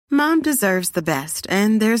Mom deserves the best,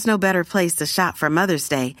 and there's no better place to shop for Mother's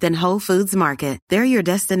Day than Whole Foods Market. They're your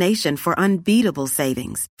destination for unbeatable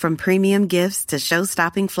savings, from premium gifts to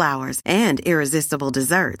show-stopping flowers and irresistible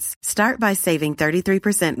desserts. Start by saving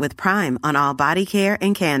 33% with Prime on all body care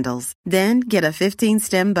and candles. Then get a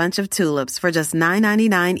 15-stem bunch of tulips for just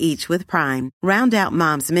 $9.99 each with Prime. Round out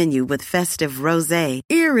Mom's menu with festive rosé,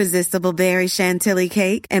 irresistible berry chantilly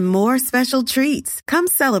cake, and more special treats. Come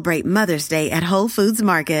celebrate Mother's Day at Whole Foods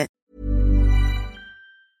Market.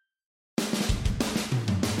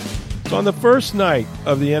 So on the first night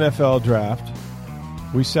of the NFL draft,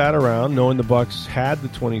 we sat around knowing the Bucs had the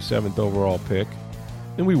 27th overall pick,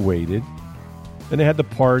 and we waited. And they had the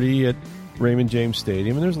party at Raymond James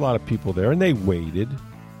Stadium, and there's a lot of people there, and they waited.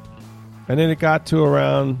 And then it got to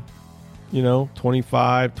around,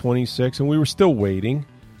 25, 26, and we were still waiting.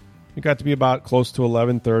 It got to be about close to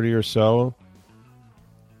 11:30 or so.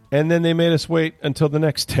 And then they made us wait until the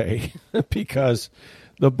next day because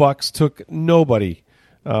the Bucs took nobody.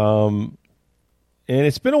 And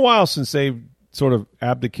it's been a while since they've sort of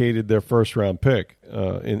abdicated their first-round pick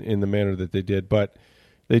in the manner that they did. But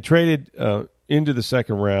they traded into the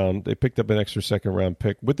second round. They picked up an extra second-round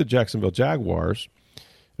pick with the Jacksonville Jaguars.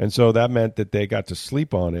 And so that meant that they got to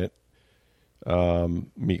sleep on it.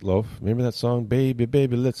 Meatloaf. Remember that song? Baby,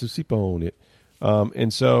 baby, let's sleep on it.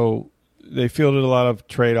 And so they fielded a lot of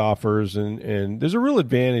trade offers. And there's a real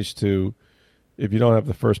advantage to, if you don't have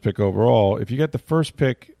the first pick overall, if you get the first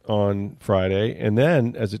pick on Friday, and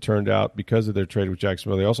then, as it turned out, because of their trade with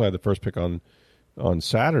Jacksonville, they also had the first pick on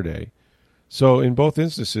Saturday. So in both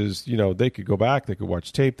instances, they could go back, they could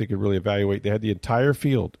watch tape, they could really evaluate. They had the entire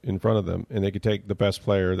field in front of them, and they could take the best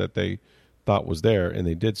player that they thought was there, and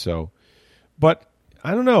they did so. But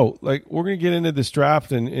I don't know, we're going to get into this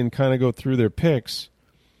draft and kind of go through their picks.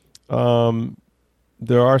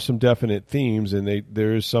 There are some definite themes, and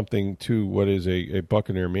there is something to what is a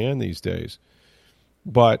Buccaneer man these days.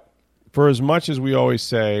 But for as much as we always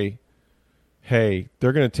say, hey,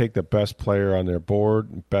 they're going to take the best player on their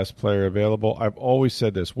board, best player available, I've always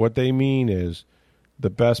said this. What they mean is the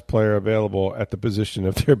best player available at the position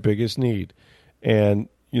of their biggest need. And,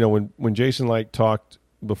 when Jason Licht talked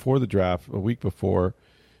before the draft, a week before,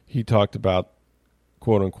 he talked about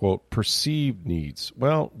quote-unquote perceived needs.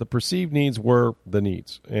 Well, the perceived needs were the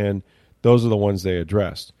needs, and those are the ones they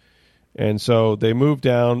addressed. And so they moved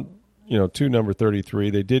down, to number 33.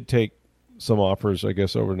 They did take some offers, I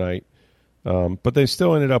guess, overnight, but they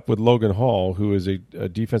still ended up with Logan Hall, who is a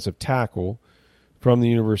defensive tackle from the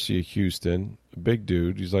University of Houston, a big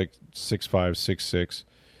dude. He's like 6'5", 6'6",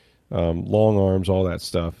 long arms, all that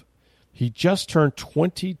stuff. He just turned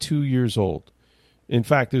 22 years old. In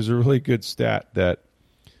fact, there's a really good stat that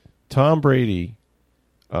Tom Brady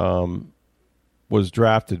was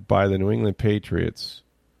drafted by the New England Patriots,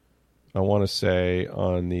 I want to say,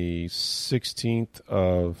 on the 16th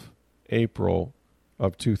of April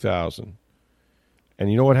of 2000.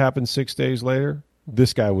 And you know what happened 6 days later?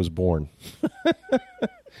 This guy was born.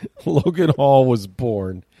 Logan Hall was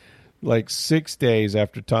born 6 days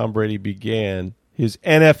after Tom Brady began his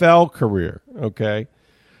NFL career, okay?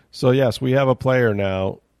 So, yes, we have a player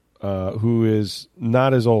now who is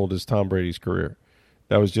not as old as Tom Brady's career.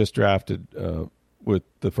 That was just drafted with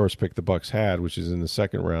the first pick the Bucs had, which is in the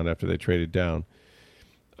second round after they traded down.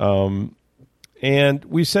 And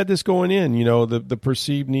we said this going in, the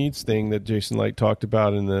perceived needs thing that Jason Licht talked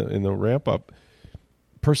about in the ramp up.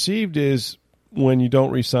 Perceived is when you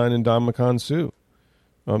don't re-sign Ndamukong Suh.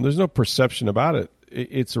 There's no perception about it.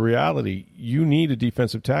 It's a reality. You need a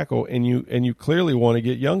defensive tackle, and you clearly want to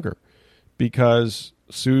get younger because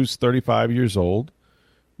Suh's 35 years old.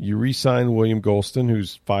 You re-sign William Golston,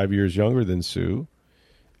 who's 5 years younger than Suh.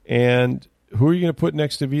 And who are you going to put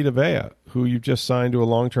next to Vita Vea, who you've just signed to a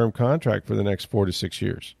long-term contract for the next 4 to 6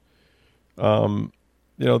 years?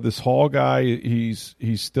 This Hall guy, he's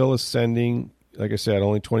still ascending. Like I said,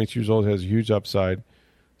 only 22 years old, has a huge upside,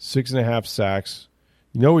 6.5 sacks.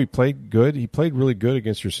 He played good. He played really good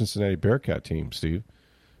against your Cincinnati Bearcat team, Steve,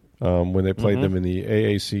 when they played them in the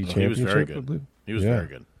AAC championship. He was very good. He was very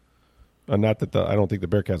good. Not that I don't think the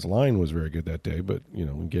Bearcats' line was very good that day, but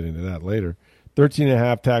we'll get into that later.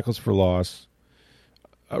 13.5 tackles for loss.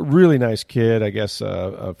 A really nice kid, I guess,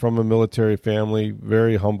 from a military family,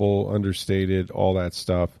 very humble, understated, all that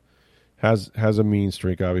stuff. Has a mean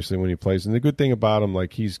streak, obviously, when he plays. And the good thing about him,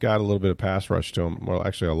 he's got a little bit of pass rush to him. Well,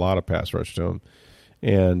 actually, a lot of pass rush to him.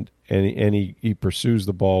 And he pursues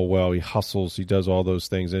the ball well. He hustles. He does all those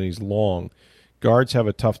things, and he's long. Guards have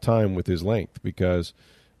a tough time with his length because,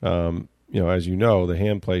 as you know, the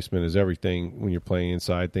hand placement is everything when you're playing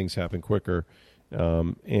inside. Things happen quicker,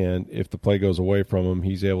 And if the play goes away from him,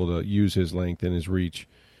 he's able to use his length and his reach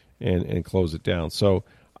and close it down. So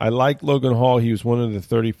I like Logan Hall. He was one of the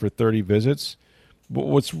 30 for 30 visits. But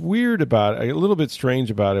what's weird about it, a little bit strange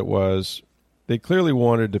about it, was they clearly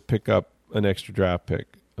wanted to pick up an extra draft pick.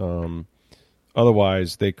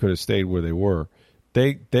 Otherwise, they could have stayed where they were.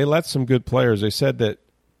 They let some good players. They said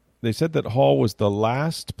that Hall was the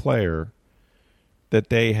last player that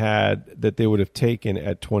they would have taken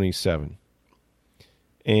at 27.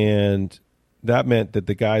 And that meant that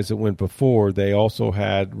the guys that went before, they also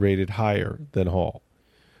had rated higher than Hall.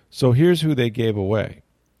 So here's who they gave away.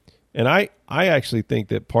 And I actually think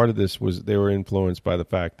that part of this was they were influenced by the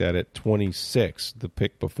fact that at 26, the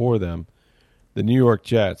pick before them, the New York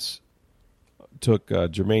Jets took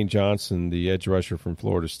Jermaine Johnson, the edge rusher from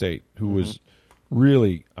Florida State, who was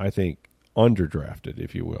really, I think, underdrafted,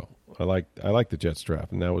 if you will. I like the Jets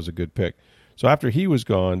draft, and that was a good pick. So after he was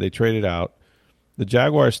gone, they traded out. The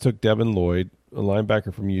Jaguars took Devin Lloyd, a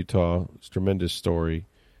linebacker from Utah. It's a tremendous story.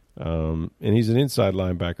 And he's an inside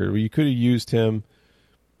linebacker. You could have used him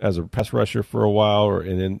as a pass rusher for a while,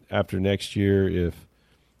 and then after next year, if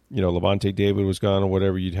Levante David was gone or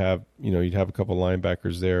whatever, you'd have a couple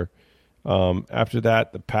linebackers there. After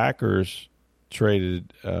that, the Packers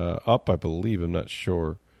traded up, I believe. I'm not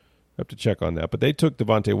sure. I have to check on that. But they took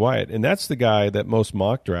Devontae Wyatt, and that's the guy that most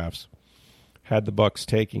mock drafts had the Bucs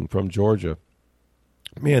taking from Georgia.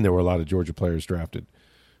 Man, there were a lot of Georgia players drafted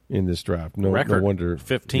in this draft. No wonder.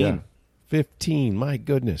 15. Yeah, 15. My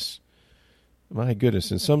goodness.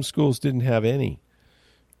 And some schools didn't have any.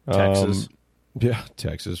 Texas.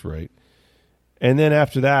 Texas, right. And then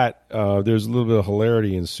after that, there's a little bit of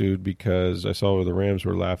hilarity ensued because I saw where the Rams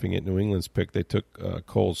were laughing at New England's pick. They took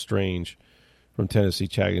Cole Strange from Tennessee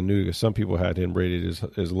Chattanooga. Some people had him rated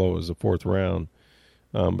as low as the fourth round,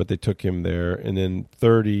 but they took him there. And then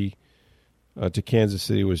 30 to Kansas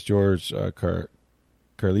City was George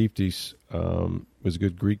Karlaftis. Was a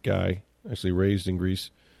good Greek guy, actually raised in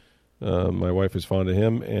Greece. My wife is fond of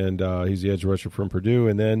him, and he's the edge rusher from Purdue.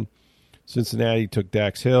 And then Cincinnati took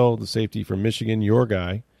Dax Hill, the safety from Michigan, your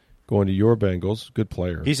guy, going to your Bengals. Good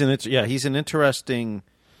player. He's an interesting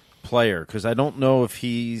player because I don't know if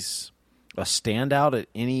he's a standout at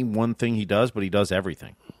any one thing he does, but he does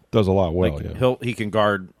everything. Does a lot well, yeah. He can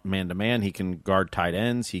guard man-to-man. He can guard tight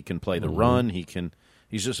ends. He can play the run.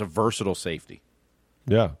 He's just a versatile safety.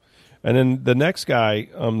 Yeah. And then the next guy,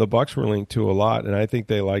 the Bucs were linked to a lot, and I think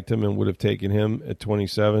they liked him and would have taken him at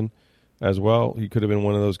 27 as well. He could have been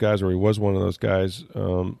one of those guys, or he was one of those guys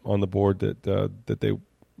on the board that they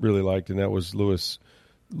really liked, and that was Lewis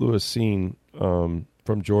Cine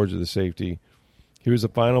from Georgia, the safety. He was the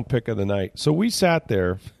final pick of the night. So we sat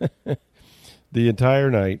there the entire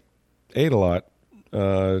night, ate a lot,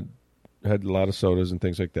 had a lot of sodas and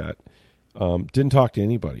things like that. Didn't talk to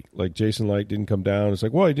anybody. Like Jason Light didn't come down. It's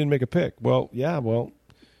like, well, he didn't make a pick. Well, yeah, you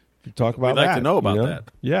talk about that. We'd like to know about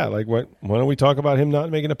that. Yeah, like why don't we talk about him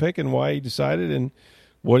not making a pick and why he decided and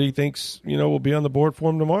what he thinks, will be on the board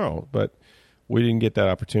for him tomorrow. But we didn't get that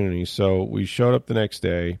opportunity. So we showed up the next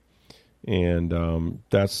day, and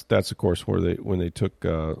that's of course when they took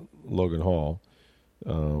Logan Hall.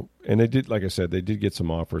 And they did, like I said, they did get some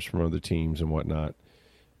offers from other teams and whatnot.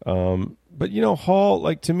 But Hall,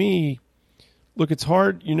 like, to me, look, it's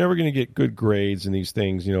hard. You're never going to get good grades in these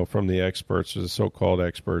things, from the experts or the so-called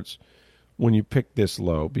experts when you pick this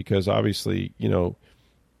low, because obviously,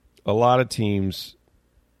 a lot of teams,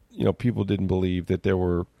 people didn't believe that there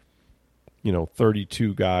were,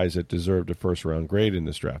 32 guys that deserved a first-round grade in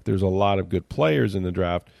this draft. There's a lot of good players in the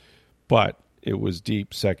draft, but it was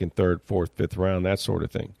deep second, third, fourth, fifth round, that sort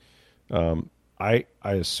of thing. I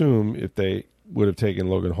assume if they would have taken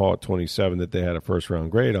Logan Hall at 27 that they had a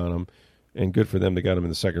first-round grade on him, and good for them they got him in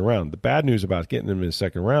the second round. The bad news about getting him in the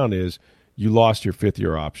second round is you lost your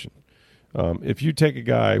fifth-year option. If you take a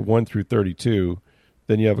guy 1 through 32,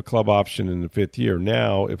 then you have a club option in the fifth year.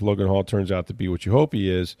 Now, if Logan Hall turns out to be what you hope he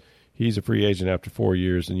is, he's a free agent after 4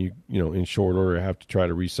 years, and you in short order have to try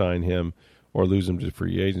to re-sign him or lose him to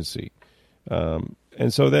free agency. And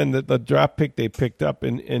so then the draft pick they picked up,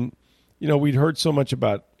 and we'd heard so much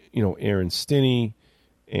about Aaron Stinney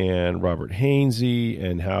and Robert Hainsey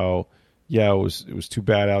and how it was too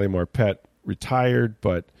bad Ali Marpet retired,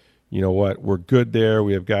 but you know what, we're good there.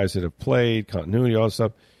 We have guys that have played, continuity, all that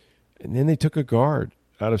stuff. And then they took a guard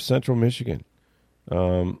out of Central Michigan,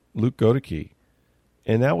 Luke Godeke,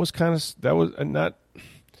 and that was not.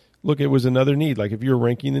 Look, it was another need. Like if you're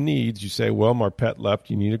ranking the needs, you say, well, Marpet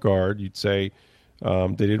left, you need a guard. You'd say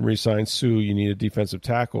they didn't re-sign Sue, you need a defensive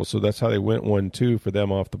tackle. So that's how they went 1-2 for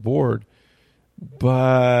them off the board.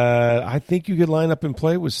 But I think you could line up and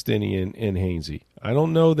play with Stinney and Hainsey. I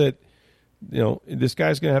don't know that, this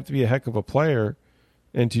guy's going to have to be a heck of a player.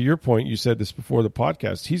 And to your point, you said this before the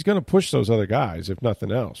podcast, he's going to push those other guys, if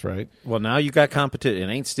nothing else, right? Well, now you got competition.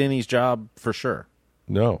 It ain't Stinney's job for sure.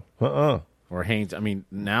 No. Or Haynes. I mean,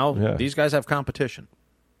 now these guys have competition.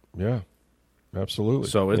 Yeah, absolutely.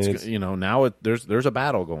 So it's now there's a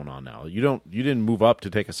battle going on now. You didn't move up to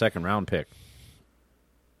take a second round pick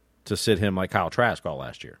to sit him like Kyle Trask all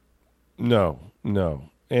last year. No.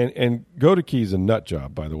 And Godekey's a nut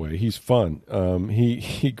job, by the way. He's fun.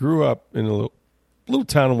 He grew up in a little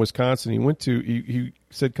town in Wisconsin. He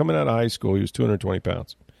said coming out of high school, he was 220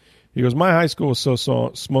 pounds. He goes, my high school was so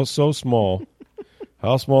small.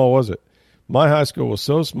 How small was it? My high school was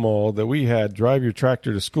so small that we had drive your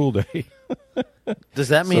tractor to school day. Does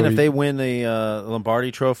that mean if they win the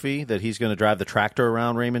Lombardi Trophy that he's going to drive the tractor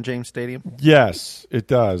around Raymond James Stadium? Yes, it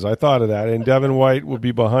does. I thought of that. And Devin White will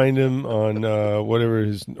be behind him on whatever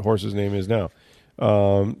his horse's name is now.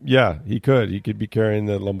 Yeah, he could. He could be carrying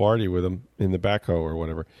the Lombardi with him in the backhoe or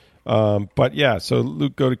whatever. But, yeah, so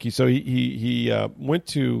Luke Goedeke, so he went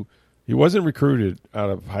to – he wasn't recruited out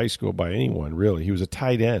of high school by anyone, really. He was a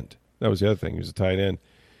tight end. That was the other thing. He was a tight end.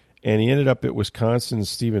 And he ended up at Wisconsin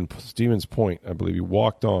Stevens Point, I believe. He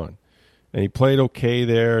walked on. And he played okay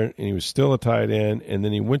there, and he was still a tight end. And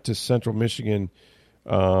then he went to Central Michigan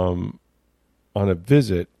on a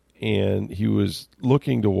visit, and he was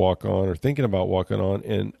looking to walk on or thinking about walking on.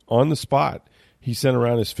 And on the spot, he sent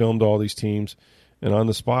around his film to all these teams. And on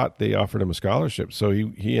the spot, they offered him a scholarship. So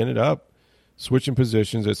he ended up switching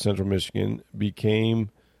positions at Central Michigan, became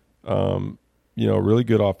a really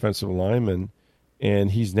good offensive lineman,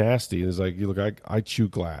 and he's nasty. He's like, I chew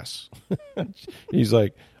glass. He's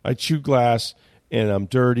like, I chew glass, and I'm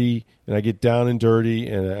dirty, and I get down and dirty,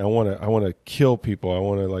 and I want to kill people. I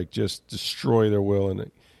want to just destroy their will,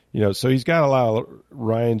 and so he's got a lot of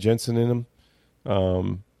Ryan Jensen in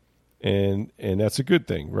him, and that's a good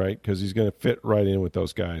thing, right? Because he's going to fit right in with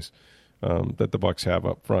those guys that the Bucs have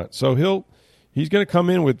up front. So he's going to come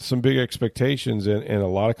in with some big expectations and a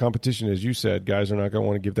lot of competition, as you said. Guys are not going to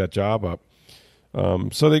want to give that job up.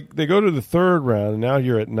 So they go to the third round, and now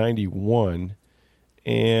you're at 91.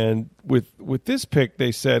 And with this pick,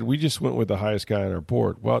 they said, we just went with the highest guy on our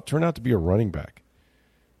board. Well, it turned out to be a running back,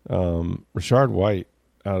 Rashard White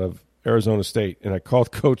out of Arizona State. And I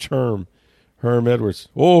called Coach Herm Edwards.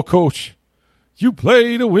 Oh, Coach, you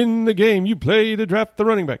play to win the game. You play to draft the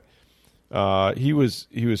running back. He was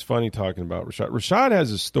funny talking about Rashad. Rashad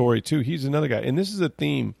has a story too. He's another guy, and this is a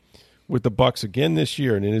theme with the Bucs again this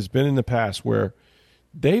year, and it has been in the past where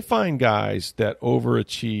they find guys that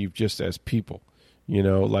overachieve just as people.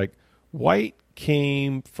 Like White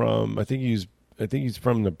came from I think he's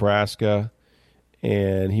from Nebraska,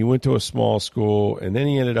 and he went to a small school, and then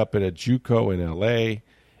he ended up at a JUCO in L.A.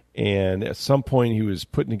 And at some point, he was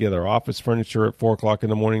putting together office furniture at 4:00 in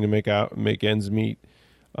the morning to make ends meet.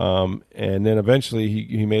 And then eventually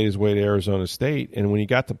he made his way to Arizona State. And when he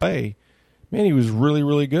got to play, man, he was really,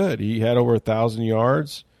 really good. He had over 1,000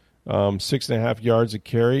 yards, 6.5 yards a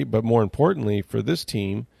carry. But more importantly, for this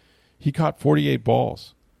team, he caught 48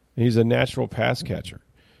 balls. And he's a natural pass catcher.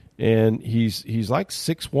 And he's like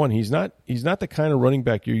 6'1". He's not the kind of running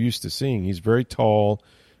back you're used to seeing. He's very tall,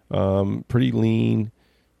 pretty lean,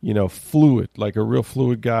 fluid, like a real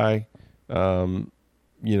fluid guy. Has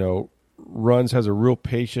a real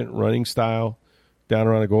patient running style down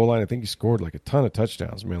around the goal line. I think he scored like a ton of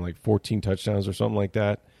touchdowns, man, like 14 touchdowns or something like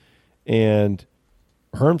that. And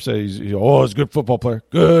Herm says, he's a good football player.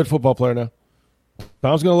 Good football player now.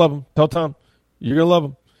 Tom's going to love him. Tell Tom, you're going to love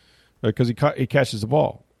him. Because he catches the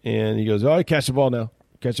ball. And he goes, he catch the ball now.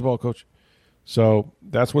 Catch the ball, coach. So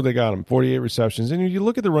that's what they got him, 48 receptions. And you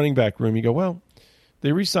look at the running back room, you go, well,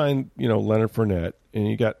 they re-signed, Leonard Fournette, and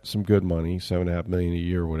you got some good money, $7.5 million a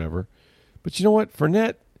year or whatever. But you know what?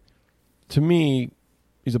 Fournette, to me,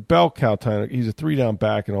 he's a bell cow type. He's a 3-down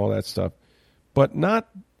back and all that stuff. But not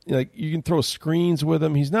like you can throw screens with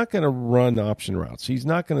him. He's not going to run option routes. He's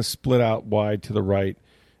not going to split out wide to the right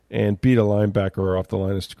and beat a linebacker off the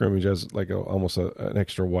line of scrimmage as like almost an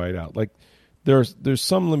extra wide out. Like there's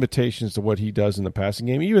some limitations to what he does in the passing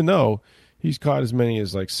game, even though he's caught as many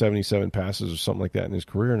as like 77 passes or something like that in his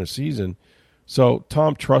career in a season. So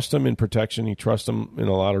Tom trusts him in protection. He trusts him in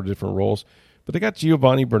a lot of different roles. But they got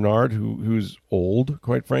Giovanni Bernard, who's old,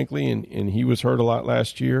 quite frankly, and he was hurt a lot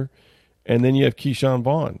last year. And then you have Keyshawn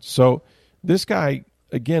Vaughn. So this guy,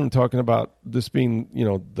 again, talking about this being,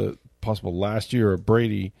 the possible last year of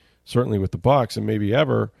Brady, certainly with the Bucs and maybe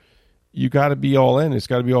ever, you got to be all in. It's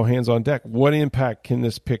got to be all hands on deck. What impact can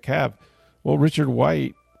this pick have? Well, Rashard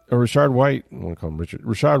White Rashard White, I want to call him Richard.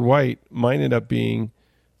 Rashard White might end up being,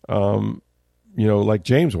 like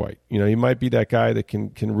James White. He might be that guy that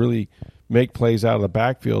can really make plays out of the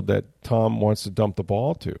backfield that Tom wants to dump the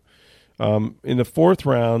ball to. In the fourth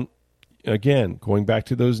round, again, going back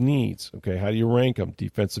to those needs, okay, how do you rank them?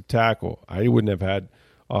 Defensive tackle. I wouldn't have had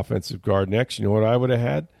offensive guard next. You know what I would have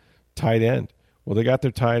had? Tight end. Well, they got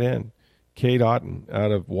their tight end, Cade Otton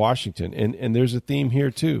out of Washington. And there's a theme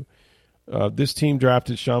here, too. This team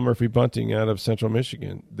drafted Sean Murphy-Bunting out of Central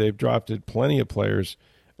Michigan. They've drafted plenty of players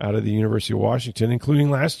out of the University of Washington, including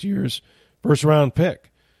last year's first-round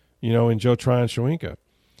pick, in Joe Tryon-Shoyinka.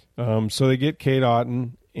 So they get Cade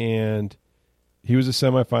Otton, and he was a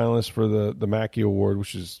semifinalist for the Mackey Award,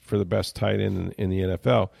 which is for the best tight end in the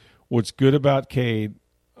NFL. What's good about Cade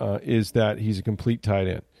is that he's a complete tight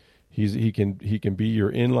end. He can be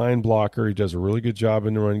your inline blocker. He does a really good job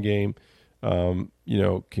in the run game.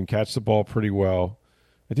 Can catch the ball pretty well.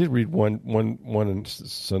 I did read one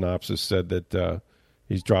synopsis said that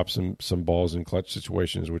he's dropped some balls in clutch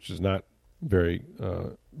situations, which is not very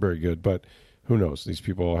good. But who knows? These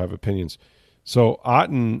people have opinions. So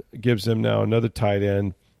Otton gives them now another tight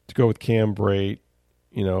end to go with Cam Brate,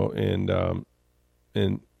 and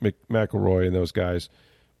McElroy and those guys.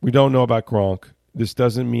 We don't know about Gronk. This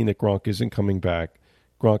doesn't mean that Gronk isn't coming back.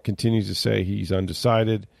 Gronk continues to say he's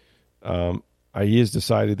undecided. He has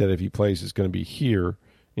decided that if he plays, it's going to be here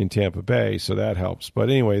in Tampa Bay, so that helps. But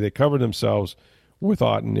anyway, they covered themselves with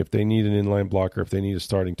Otton. If they need an inline blocker, if they need a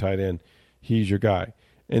starting tight end, he's your guy.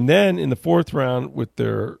 And then in the fourth round, with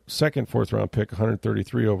their second fourth-round pick,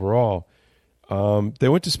 133 overall, they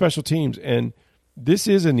went to special teams, and this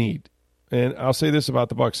is a need. And I'll say this about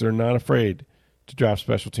the Bucs: they're not afraid to draft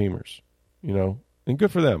special teamers, and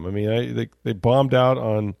good for them. I mean, they bombed out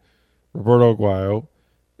on Roberto Aguayo.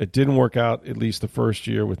 It didn't work out at least the first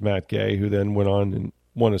year with Matt Gay, who then went on and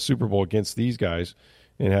won a Super Bowl against these guys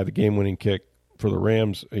and had the game-winning kick for the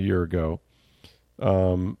Rams a year ago.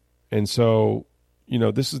 And so,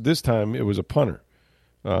 this time it was a punter,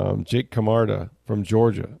 Jake Camarda from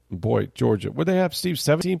Georgia. Boy, Georgia. What they have, Steve,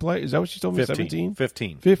 17 players? Is that what you told me, 17?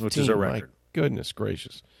 15, which is a record. My goodness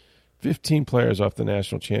gracious. 15 players off the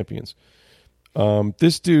national champions.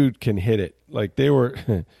 This dude can hit it. Like they were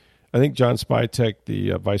 – I think John Spytek,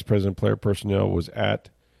 the vice president of player personnel, was at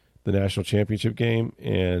the national championship game,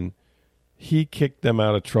 and he kicked them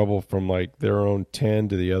out of trouble from like their own 10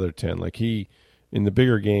 to the other 10. Like in the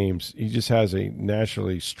bigger games, he just has a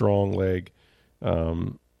naturally strong leg.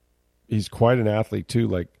 He's quite an athlete too.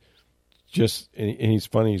 Like and he's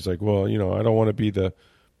funny. He's like, well, I don't want to be the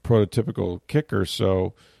prototypical kicker,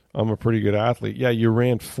 so I'm a pretty good athlete. Yeah, you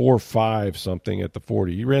ran 4.5 something at the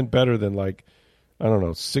 40. You ran better than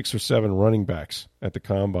 6 or 7 running backs at the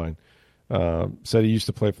combine. Said he used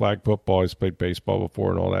to play flag football. He's played baseball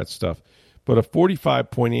before and all that stuff. But a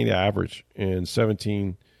 45.8 average and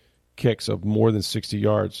 17 kicks of more than 60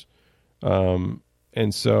 yards.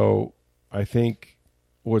 And so I think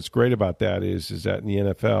what's great about that is that in the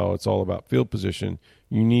NFL, it's all about field position.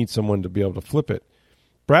 You need someone to be able to flip it.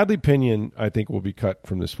 Bradley Pinion, I think, will be cut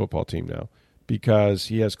from this football team now, because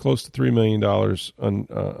he has close to $3 million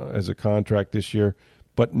as a contract this year,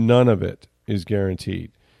 but none of it is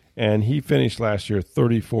guaranteed. And he finished last year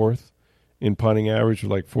 34th in punting average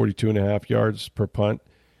with 42.5 yards per punt,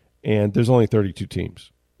 and there's only 32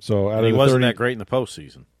 teams. So he wasn't that great in the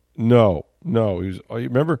postseason. No.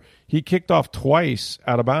 Remember, he kicked off twice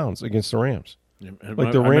out of bounds against the Rams. The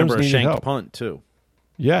Rams remember a shanked help. Punt too.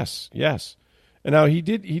 Yes. And now he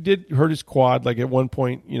did hurt his quad. Like at one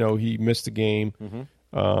point, he missed the game,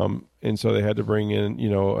 and so they had to bring in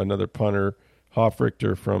another punter,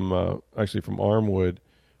 Hofrichter from Armwood.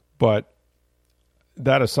 But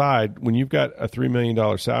that aside, when you've got a $3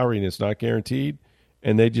 million salary and it's not guaranteed,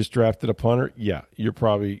 and they just drafted a punter, yeah, you're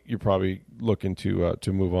probably looking to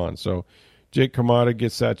move on. So Jake Camarda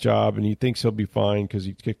gets that job, and he thinks he'll be fine because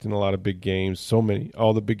he kicked in a lot of big games.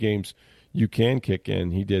 All the big games you can kick in,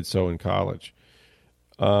 he did so in college.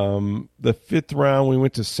 The fifth round, we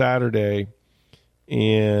went to Saturday,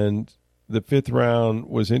 and the fifth round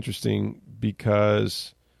was interesting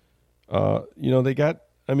because, they got,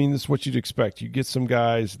 this is what you'd expect. You get some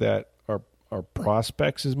guys that are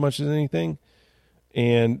prospects as much as anything.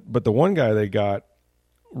 But the one guy they got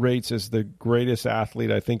rates as the greatest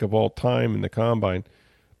athlete, I think, of all time in the combine.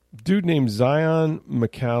 Dude named Zion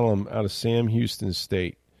McCallum out of Sam Houston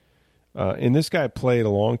State. And this guy played a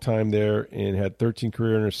long time there and had 13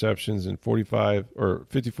 career interceptions and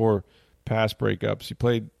 54 pass breakups. He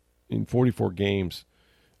played in 44 games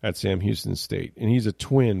at Sam Houston State. And he's a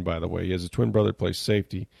twin, by the way. He has a twin brother, plays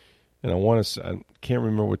safety. and I can't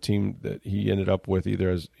remember what team that he ended up with,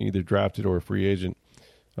 either drafted or a free agent.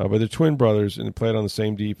 But they're twin brothers, and they played on the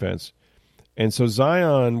same defense. And so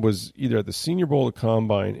Zion was either at the Senior Bowl or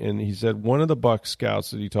Combine, and he said one of the Bucs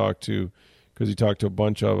scouts that he talked to, because he talked to a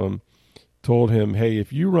bunch of them, told him, "Hey,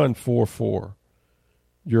 if you run 4.4,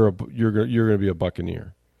 you're going to be a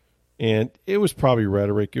Buccaneer." And it was probably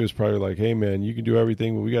rhetoric. It was probably like, "Hey, man, you can do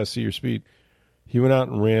everything, but we got to see your speed." He went out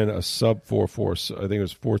and ran a sub 4.4. So I think it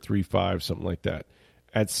was 4.35, something like that,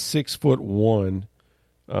 at 6'1",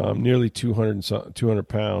 nearly 200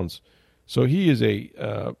 pounds. So he is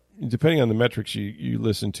depending on the metrics you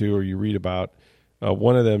listen to or you read about,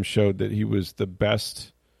 one of them showed that he was the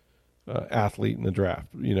best athlete in the draft,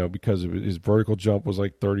 because of his vertical jump was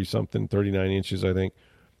like 30-something, 39 inches, I think,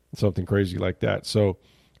 something crazy like that. So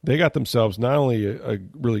they got themselves not only a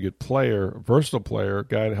really good player, a versatile player, a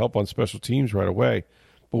guy to help on special teams right away,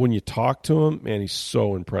 but when you talk to him, man, he's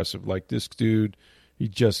so impressive. Like, this dude, he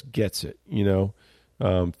just gets it,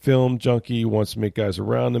 film junkie, wants to make guys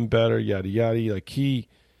around him better, yada, yada. Like, he's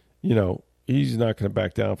not going to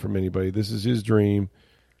back down from anybody. This is his dream,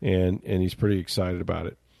 and he's pretty excited about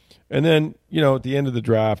it. And then, at the end of the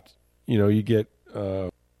draft, you get Ko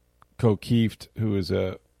Kieft, who is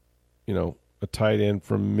a tight end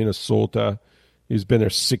from Minnesota. He's been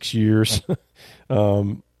there 6 years.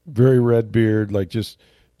 Very red beard, like just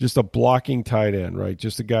a blocking tight end, right?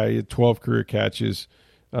 Just a guy, 12 career catches.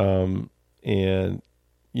 And,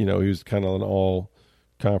 he was kind of an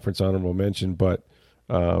all-conference honorable mention, but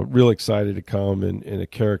real excited to come and a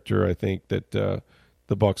character, I think, that the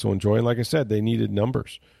Bucs will enjoy. And like I said, they needed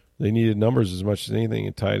numbers. They needed numbers as much as anything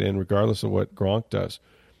in tight end, regardless of what Gronk does.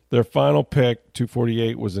 Their final pick,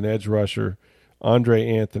 248, was an edge rusher, Andre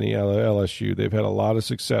Anthony out of LSU. They've had a lot of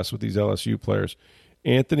success with these LSU players.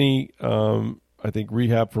 Anthony, I think,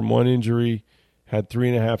 rehabbed from one injury, had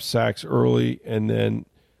 3.5 sacks early, and then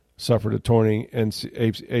suffered a torn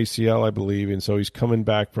ACL, I believe, and so he's coming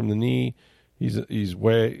back from the knee. He's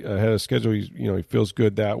way ahead of schedule. He feels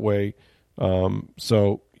good that way.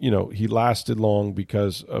 So he lasted long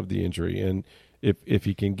because of the injury, and if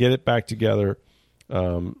he can get it back together,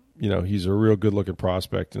 he's a real good looking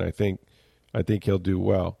prospect, and I think he'll do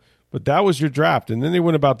well. But that was your draft, and then they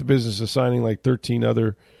went about the business of signing like 13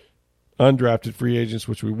 other undrafted free agents,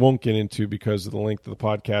 which we won't get into because of the length of the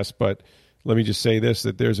podcast. But let me just say this: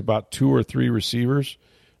 that there's about 2 or 3 receivers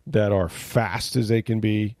that are fast as they can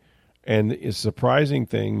be. And a surprising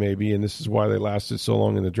thing, maybe, and this is why they lasted so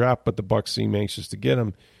long in the draft, but the Bucs seem anxious to get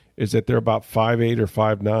them, is that they're about 5'8" or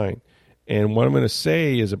 5'9". And what I'm going to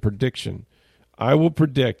say is a prediction. I will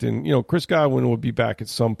predict, and Chris Godwin will be back at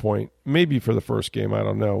some point, maybe for the first game. I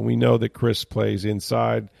don't know. We know that Chris plays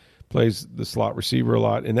inside, plays the slot receiver a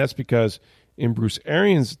lot, and that's because in Bruce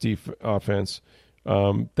Arians' offense,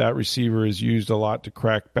 that receiver is used a lot to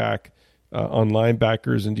crack back on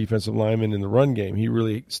linebackers and defensive linemen in the run game. He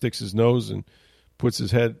really sticks his nose and puts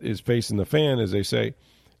his face in the fan, as they say.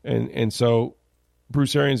 And so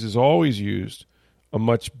Bruce Arians has always used a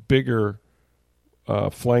much bigger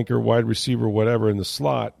flanker, wide receiver, whatever, in the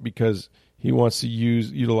slot because he wants to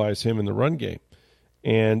utilize him in the run game.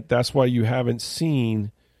 And that's why you haven't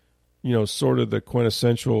seen, sort of the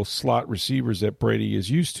quintessential slot receivers that Brady is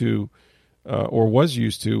used to, or was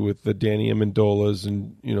used to, with the Danny Amendolas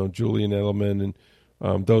and Julian Edelman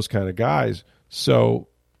and those kind of guys. So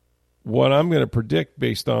what I'm going to predict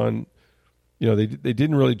based on, they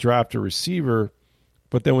didn't really draft a receiver,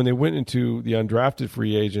 but then when they went into the undrafted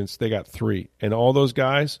free agents, they got 3, and all those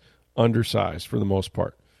guys undersized for the most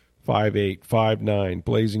part, 5'8", 5'9",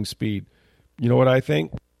 blazing speed. You know what I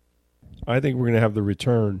think? I think we're going to have the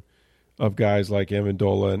return of guys like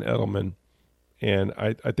Amendola and Edelman. And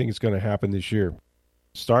I think it's going to happen this year.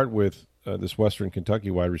 Start with this Western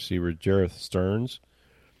Kentucky wide receiver, Jerreth Sterns.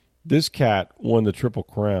 This cat won the Triple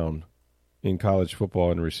Crown in college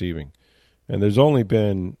football in receiving. And there's only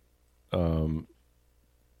been, in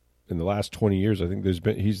the last 20 years, I think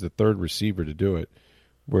he's the 3rd receiver to do it,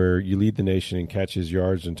 where you lead the nation in catches,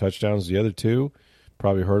 yards, and touchdowns. The other 2,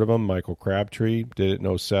 probably heard of them. Michael Crabtree did it in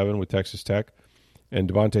 2007 with Texas Tech.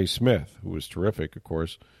 And Devontae Smith, who was terrific, of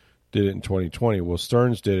course, did it in 2020. Well,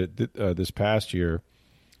 Sterns did it this past year.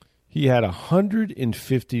 He had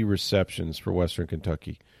 150 receptions for Western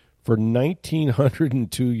Kentucky for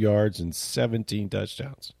 1,902 yards and 17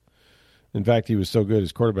 touchdowns. In fact, he was so good,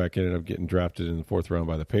 his quarterback ended up getting drafted in the 4th round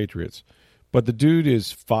by the Patriots. But the dude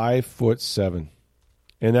is 5'7",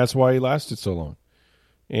 and that's why he lasted so long.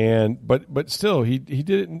 And but still, he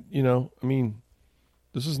did it.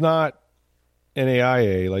 This is not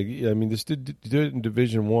NAIA. This did it in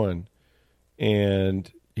Division I, and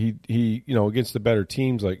he against the better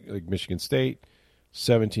teams like Michigan State,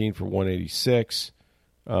 17 for 186.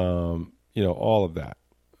 All of that.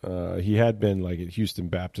 He had been like at Houston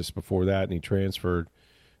Baptist before that, and he transferred.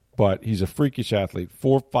 But he's a freakish athlete,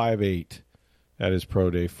 4.58 at his pro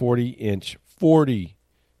day, 40-inch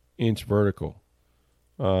vertical.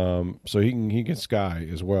 So he can sky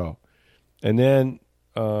as well. And then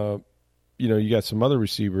you got some other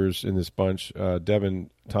receivers in this bunch.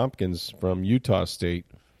 Devin Tompkins from Utah State.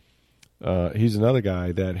 He's another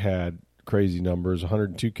guy that had crazy numbers,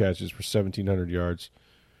 102 catches for 1,700 yards,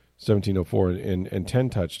 1,704, and 10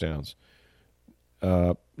 touchdowns.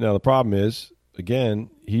 Now, the problem is, again,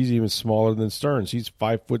 he's even smaller than Stearns. He's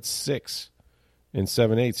 5'6" and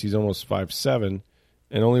 7/8. He's almost 5'7",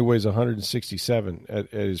 and only weighs 167 at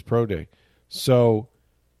his pro day. So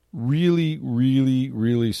really, really,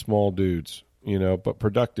 really small dudes, but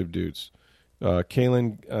productive dudes.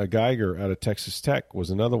 Kalen Geiger out of Texas Tech was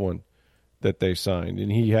another one that they signed,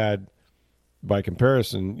 and he had, by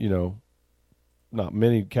comparison, not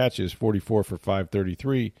many catches, 44 for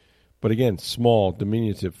 533, but again, small,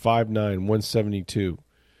 diminutive, 5'9", 172.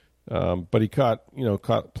 But he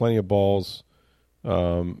caught plenty of balls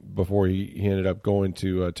before he ended up going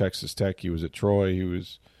to Texas Tech. He was at Troy. He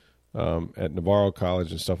was at Navarro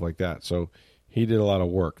College and stuff like that. So he did a lot of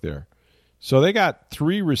work there. So they got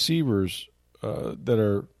 3 receivers that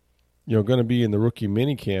are going to be in the rookie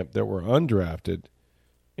minicamp that were undrafted.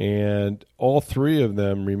 And all 3 of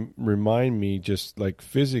them remind me just like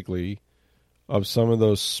physically of some of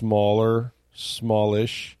those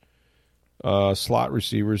smallish slot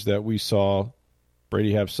receivers that we saw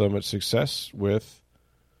Brady have so much success with,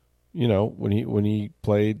 when he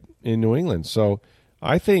played in New England. So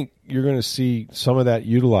I think you're going to see some of that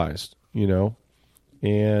utilized,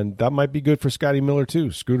 and that might be good for Scotty Miller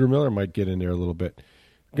too. Scooter Miller might get in there a little bit.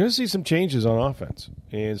 You're going to see some changes on offense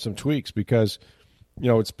and some tweaks because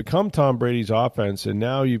it's become Tom Brady's offense, and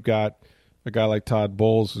now you've got a guy like Todd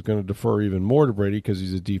Bowles who's going to defer even more to Brady because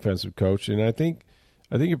he's a defensive coach. And I think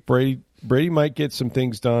if Brady might get some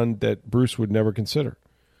things done that Bruce would never consider.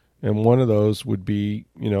 And one of those would be,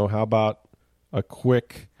 how about a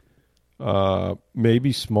quick,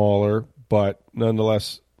 maybe smaller, but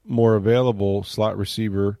nonetheless more available slot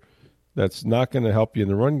receiver that's not going to help you in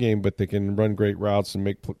the run game, but they can run great routes and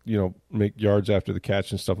make yards after the catch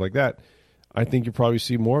and stuff like that. I think you'll probably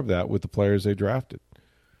see more of that with the players they drafted.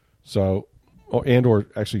 So, or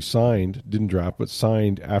actually signed, didn't draft, but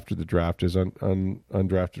signed after the draft as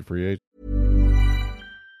undrafted free agent.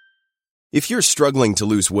 If you're struggling to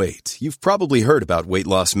lose weight, you've probably heard about weight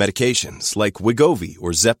loss medications like Wegovy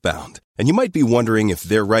or Zepbound, and you might be wondering if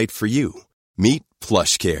they're right for you. Meet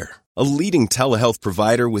PlushCare, a leading telehealth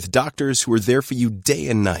provider with doctors who are there for you day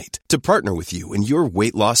and night to partner with you in your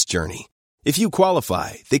weight loss journey. If you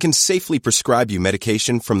qualify, they can safely prescribe you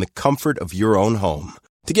medication from the comfort of your own home.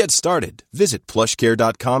 To get started, visit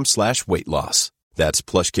plushcare.com/weightloss. That's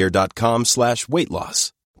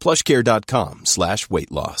plushcare.com/weightloss.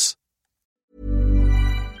 plushcare.com/weightloss.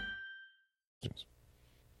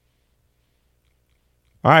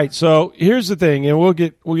 All right, so here's the thing, and we'll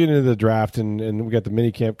get into the draft, and we got the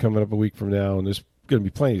mini camp coming up a week from now, and there's going to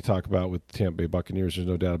be plenty to talk about with the Tampa Bay Buccaneers. There's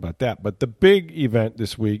no doubt about that. But the big event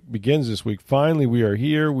this week begins this week. Finally, we are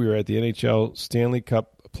here. We are at the NHL Stanley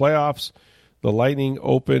Cup playoffs. The Lightning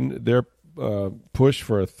opened their push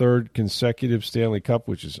for a 3rd consecutive Stanley Cup,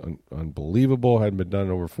 which is unbelievable. Hadn't been done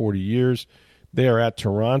in over 40 years. They are at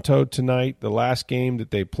Toronto tonight, the last game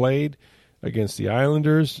that they played against the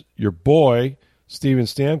Islanders. Your boy, Steven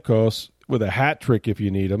Stamkos, with a hat trick if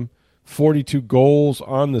you need him. 42 goals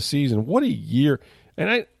on the season. What a year.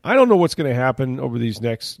 And I don't know what's going to happen over these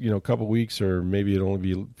next couple weeks, or maybe it'll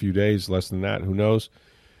only be a few days, less than that. Who knows?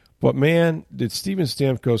 But, man, did Steven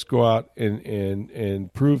Stamkos go out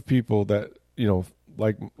and prove people that,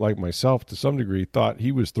 like myself to some degree, thought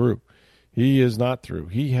he was through. He is not through.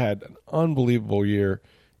 He had an unbelievable year,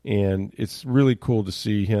 and it's really cool to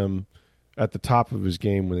see him at the top of his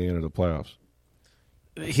game when they enter the playoffs.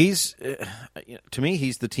 He's, to me,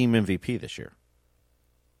 he's the team MVP this year.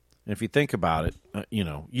 And if you think about it, you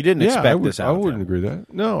didn't expect this out of him. I wouldn't agree with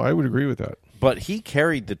that. No, I would agree with that. But he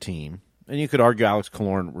carried the team, and you could argue Alex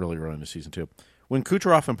Killorn really early in the season too, when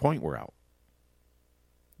Kucherov and Point were out.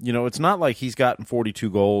 It's not like he's gotten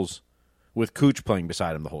 42 goals with Kuch playing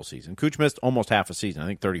beside him the whole season. Kuch missed almost half a season, I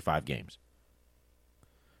think 35 games.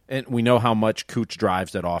 And we know how much Kuch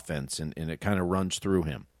drives that offense, and it kind of runs through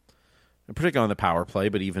him, particularly on the power play,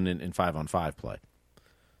 but even in 5-on-5 play.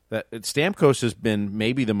 That Stamkos has been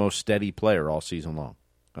maybe the most steady player all season long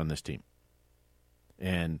on this team.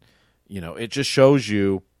 And, it just shows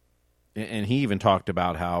you and he even talked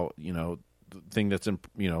about how, the thing that's,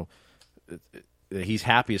 that he's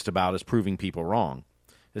happiest about is proving people wrong,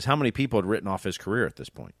 is how many people had written off his career at this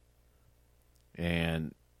point.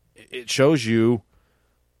 And it shows you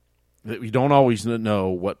that we don't always know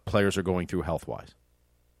what players are going through health-wise.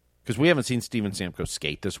 Because we haven't seen Steven Stamkos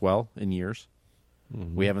skate this well in years.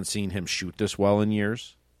 Mm-hmm. We haven't seen him shoot this well in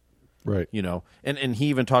years. Right. And he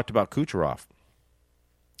even talked about Kucherov.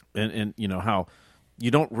 And how you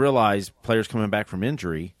don't realize players coming back from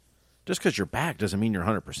injury, just because you're back doesn't mean you're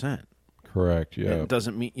 100%. Correct, yeah. It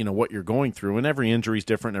doesn't mean, what you're going through. And every injury is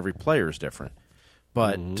different. Every player is different.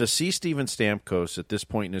 But to see Steven Stamkos at this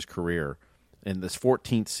point in his career, in this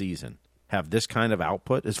 14th season, have this kind of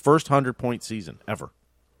output, his first 100-point season ever,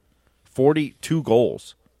 42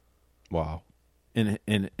 goals. Wow. In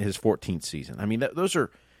his 14th season. I mean, those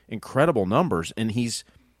are incredible numbers, and he's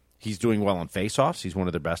doing well in faceoffs. He's one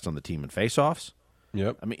of the best on the team in faceoffs.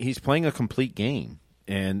 Yep. I mean, he's playing a complete game,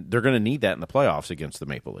 and they're going to need that in the playoffs against the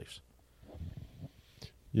Maple Leafs.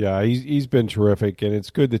 Yeah, he's been terrific, and it's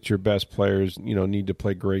good that your best players, need to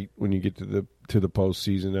play great when you get to the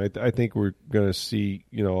postseason. I think we're going to see,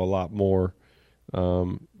 a lot more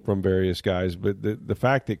from various guys. But the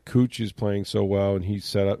fact that Cooch is playing so well and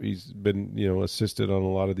he's been, assisted on a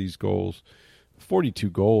lot of these goals. 42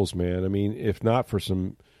 goals, man. I mean, if not for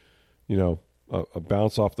some, a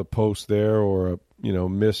bounce off the post there or a,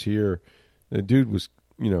 miss here, the dude was,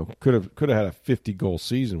 could have had a 50-goal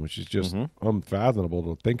season, which is just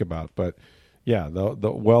unfathomable to think about. But, yeah,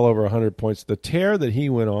 the well over 100 points. The tear that he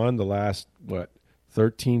went on the last,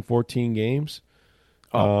 13, 14 games,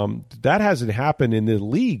 that hasn't happened in the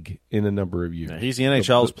league in a number of years. Yeah, he's the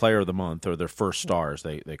NHL's Player of the Month, or their first stars,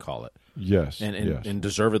 they call it. Yes, and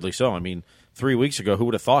deservedly so. I mean, 3 weeks ago, who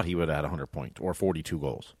would have thought he would have had 100 points or 42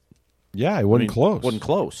 goals? Yeah, it wasn't close. Wasn't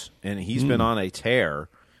close. And he's been on a tear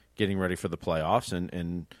getting ready for the playoffs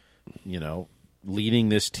and leading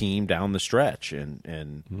this team down the stretch.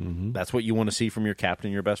 And that's what you want to see from your captain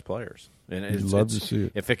and your best players. And You'd love to see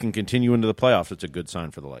it. If it can continue into the playoffs, it's a good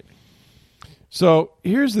sign for the Lightning. So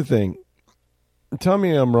here's the thing. Tell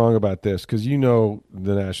me I'm wrong about this, because the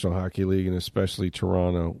National Hockey League and especially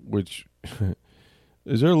Toronto, which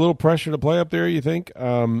is there a little pressure to play up there, you think?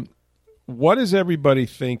 What is everybody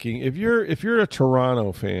thinking? If you're a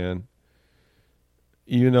Toronto fan,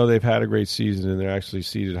 even though they've had a great season and they're actually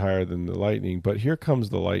seated higher than the Lightning, but here comes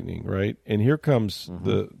the Lightning, right? And here comes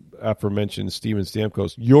the aforementioned Steven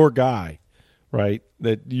Stamkos, your guy, right,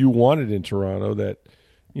 that you wanted in Toronto, that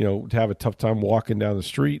to have a tough time walking down the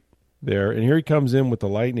street there. And here he comes in with the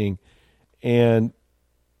Lightning. And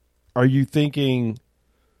are you thinking,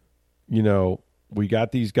 we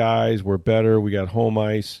got these guys, we're better, we got home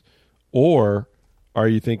ice? Or are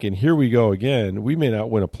you thinking, here we go again, we may not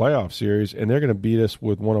win a playoff series, and they're going to beat us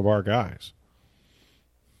with one of our guys?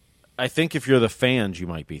 I think if you're the fans, you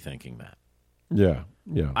might be thinking that. Yeah.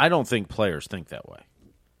 I don't think players think that way.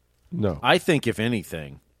 No. I think, if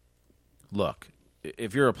anything, look,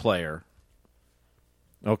 if you're a player,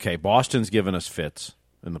 okay, Boston's given us fits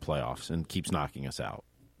in the playoffs and keeps knocking us out.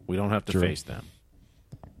 We don't have to face them.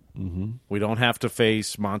 Mm-hmm. We don't have to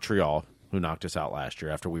face Montreal, who knocked us out last year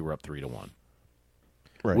after we were up 3-1.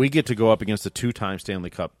 Right. We get to go up against the two-time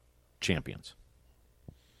Stanley Cup champions.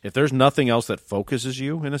 If there's nothing else that focuses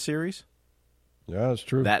you in a series, yeah, that's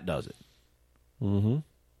true. That does it. Mm-hmm.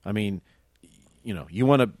 I mean, you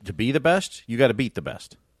want to be the best, you got to beat the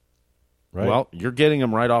best. Right. Well, you're getting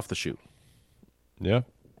them right off the chute. Yeah.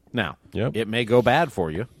 Now, it may go bad for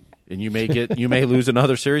you, and you may lose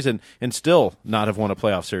another series and still not have won a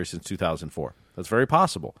playoff series since 2004. That's very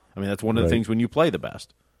possible. I mean, that's one of the things when you play the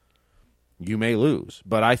best. You may lose.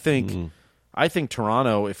 But I think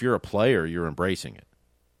Toronto, if you're a player, you're embracing it.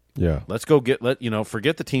 Yeah. Let's go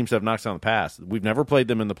forget the teams that have knocked us out in the past. We've never played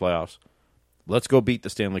them in the playoffs. Let's go beat the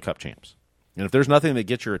Stanley Cup champs. And if there's nothing that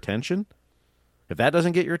gets your attention, if that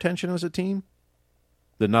doesn't get your attention as a team,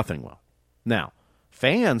 then nothing will. Now,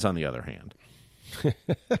 fans, on the other hand,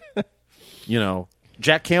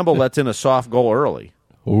 Jack Campbell lets in a soft goal early.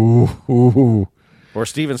 Ooh. Or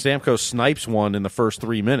Steven Stamkos snipes one in the first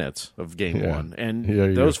 3 minutes of game one. And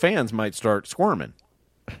those fans might start squirming.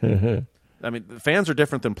 I mean, the fans are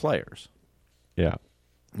different than players. Yeah.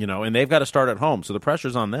 And they've got to start at home, so the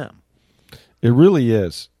pressure's on them. It really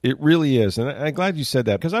is. It really is. And I'm glad you said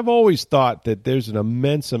that, because I've always thought that there's an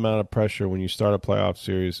immense amount of pressure when you start a playoff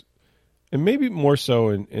series, and maybe more so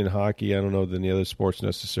in hockey, I don't know, than the other sports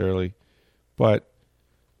necessarily. But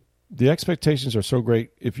the expectations are so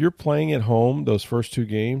great. If you're playing at home those first two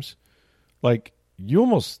games, like you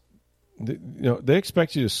almost, they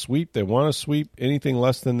expect you to sweep. They want to sweep. Anything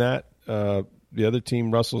less than that, the other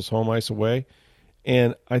team wrestles home ice away.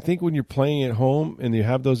 And I think when you're playing at home and you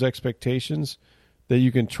have those expectations that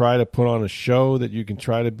you can try to put on a show, that you can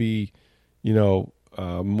try to be,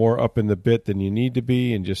 more up in the bit than you need to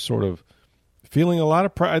be, and just sort of feeling a lot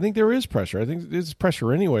of pressure. I think there is pressure. I think there's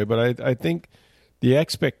pressure anyway, but I think the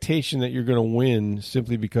expectation that you're going to win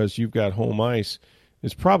simply because you've got home ice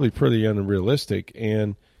is probably pretty unrealistic.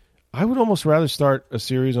 And I would almost rather start a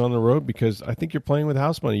series on the road because I think you're playing with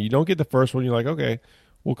house money. You don't get the first one, you're like, okay,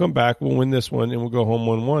 we'll come back, we'll win this one, and we'll go home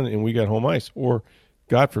 1-1, and we got home ice. Or,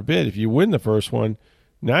 God forbid, if you win the first one,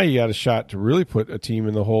 now you got a shot to really put a team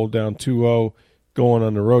in the hole down 2-0 going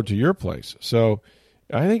on the road to your place. So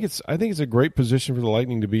I think it's a great position for the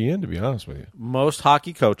Lightning to be in, to be honest with you. Most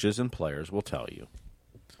hockey coaches and players will tell you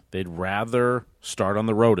they'd rather start on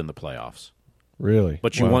the road in the playoffs. Really?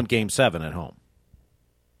 But you want Game 7 at home.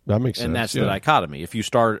 That makes sense. And that's the dichotomy. If you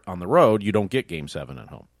start on the road, you don't get Game 7 at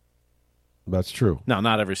home. That's true. Now,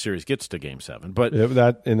 not every series gets to Game 7, but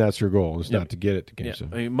that's your goal, is not to get it to Game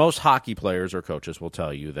 7. I mean, most hockey players or coaches will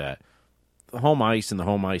tell you that the home ice and the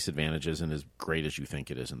home ice advantage isn't as great as you think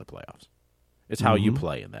it is in the playoffs. It's how you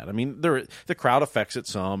play in that. I mean, the crowd affects it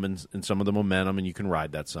some, and some of the momentum, and you can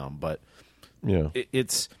ride that some. But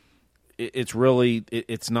it's really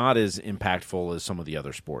not as impactful as some of the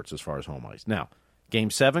other sports as far as home ice. Now, Game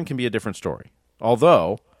 7 can be a different story.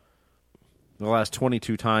 Although the last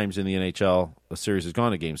 22 times in the NHL a series has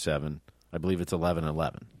gone to Game 7, I believe it's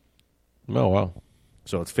 11-11. Oh, wow.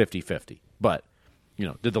 So it's 50-50. But,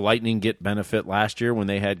 did the Lightning get benefit last year when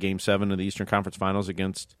they had Game 7 of the Eastern Conference Finals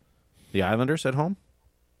against the Islanders at home?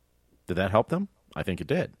 Did that help them? I think it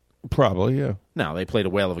did. Probably, yeah. Now, they played a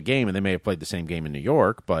whale of a game, and they may have played the same game in New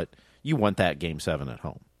York, but you want that Game 7 at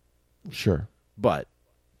home. Sure. But,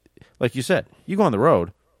 like you said, you go on the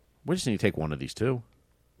road, we just need to take one of these two.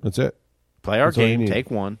 That's it. Play our game, take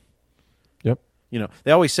one. Yep.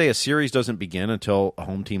 They always say a series doesn't begin until a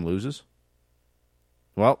home team loses.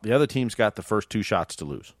 Well, the other team's got the first 2 shots to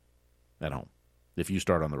lose at home if you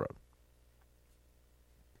start on the road.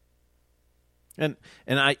 And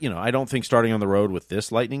I don't think starting on the road with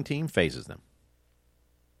this Lightning team phases them.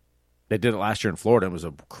 They did it last year in Florida. It was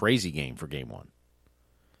a crazy game for Game 1.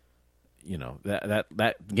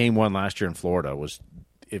 That Game 1 last year in Florida was,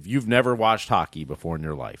 if you've never watched hockey before in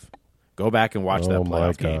your life, go back and watch that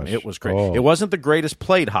playoff game. It was great. It wasn't the greatest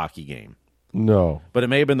played hockey game. No. But it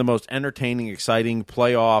may have been the most entertaining, exciting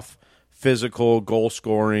playoff, physical,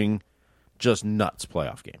 goal-scoring, just nuts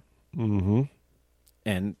playoff game. Mm-hmm.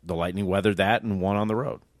 And the Lightning weathered that and won on the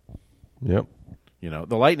road. Yep.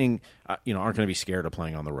 The Lightning, aren't going to be scared of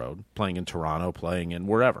playing on the road, playing in Toronto, playing in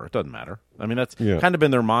wherever. It doesn't matter. I mean, that's kind of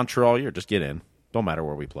been their mantra all year. Just get in. Don't matter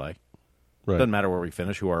where we play. Right. Doesn't matter where we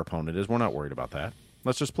finish, who our opponent is. We're not worried about that.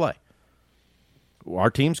 Let's just play.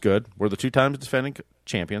 Our team's good. We're the 2 times defending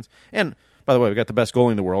champions. And, by the way, we got the best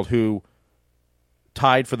goalie in the world who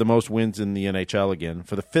tied for the most wins in the NHL again.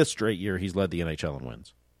 For the 5th straight year, he's led the NHL in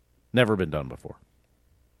wins. Never been done before.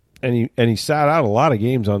 And he sat out a lot of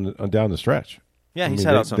games on down the stretch. Yeah, he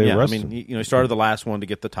sat out some. Yeah, he started the last one to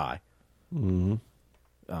get the tie. Mm-hmm.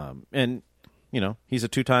 And he's a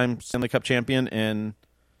 2-time Stanley Cup champion and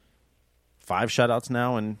 5 shutouts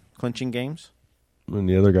now in clinching games. And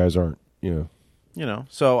the other guys aren't.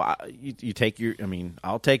 So you take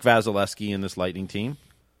I'll take Vasilevsky in this Lightning team,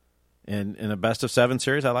 and in a best-of-7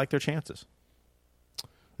 series, I like their chances.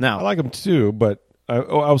 Now I like them too, but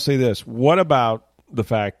I'll say this: what about the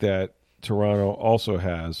fact that Toronto also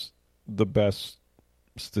has the best,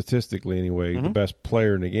 statistically anyway, the best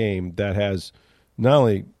player in the game that has not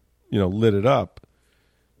only lit it up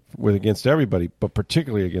against everybody, but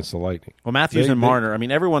particularly against the Lightning? Well, Matthews and Marner.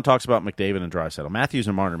 Everyone talks about McDavid and Draisaitl. Matthews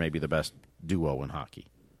and Marner may be the best duo in hockey.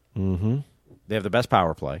 Mm-hmm. They have the best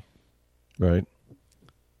power play, right?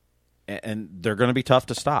 And they're going to be tough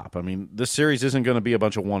to stop. This series isn't going to be a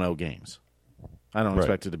bunch of 1-0 games. I don't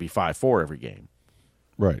expect it to be 5-4 every game.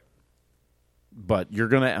 Right. But you're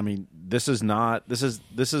going to this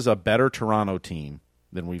is a better Toronto team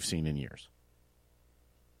than we've seen in years.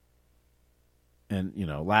 And,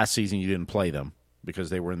 last season you didn't play them because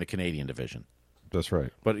they were in the Canadian division. That's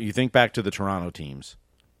right. But you think back to the Toronto teams,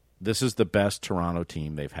 this is the best Toronto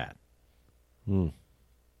team they've had. Mm.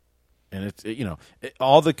 And it's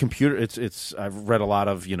all the computer. It's I've read a lot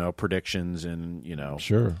of predictions and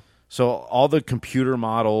Sure. So all the computer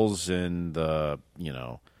models and the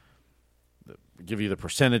give you the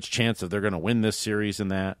percentage chance that they're going to win this series and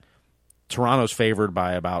that Toronto's favored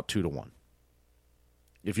by about 2-1.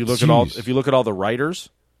 If you look at all the writers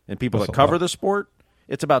and people that cover the sport,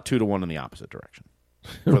 it's about 2-1 in the opposite direction.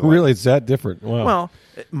 Really, it's that different? Wow. Well,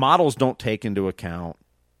 models don't take into account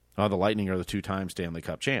The Lightning are the 2-time Stanley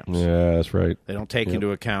Cup champs. Yeah, that's right. They don't take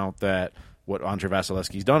into account that what Andre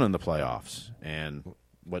Vasilevsky's done in the playoffs and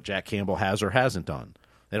what Jack Campbell has or hasn't done.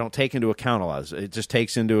 They don't take into account a lot. It just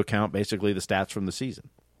takes into account basically the stats from the season.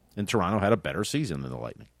 And Toronto had a better season than the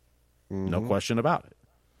Lightning. No question about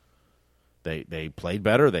it. They played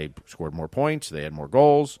better. They scored more points. They had more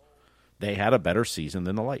goals. They had a better season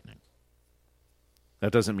than the Lightning.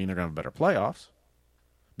 That doesn't mean they're going to have better playoffs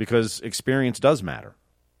because experience does matter.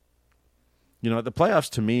 The playoffs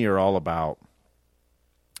to me are all about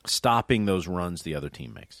stopping those runs the other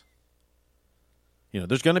team makes.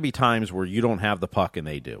 There's going to be times where you don't have the puck and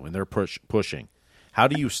they do, and they're pushing. How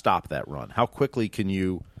do you stop that run? How quickly can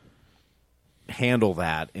you handle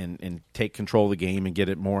that and take control of the game and get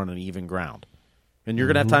it more on an even ground? And you're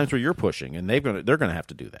going to have times where you're pushing, and they're going to have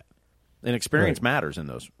to do that. And experience matters in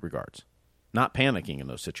those regards, not panicking in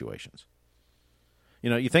those situations.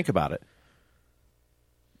 You think about it.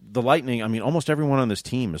 The Lightning, almost everyone on this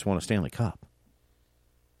team has won a Stanley Cup.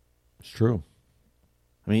 It's true.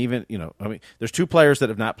 There's 2 players that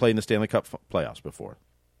have not played in the Stanley Cup playoffs before.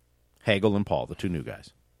 Hagel and Paul, the 2 new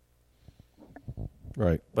guys.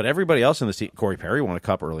 Right. But everybody else in this team, Corey Perry won a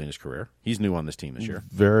cup early in his career. He's new on this team this year.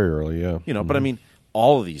 Very early, yeah. But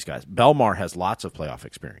all of these guys. Belmar has lots of playoff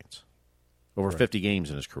experience. Over 50 games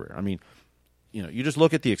in his career. You just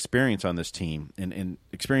look at the experience on this team and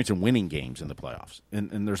experience in winning games in the playoffs.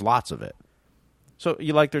 And there's lots of it. So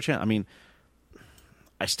you like their chance.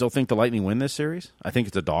 I still think the Lightning win this series. I think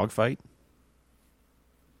it's a dogfight.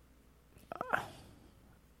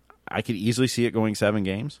 I could easily see it going 7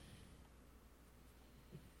 games.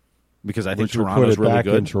 Because I think Toronto's really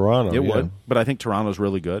good. In Toronto, it would. But I think Toronto's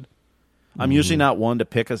really good. I'm usually not one to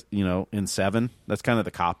pick in 7. That's kind of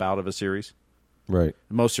the cop-out of a series. Right.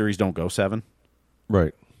 Most series don't go 7.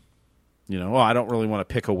 Right. I don't really want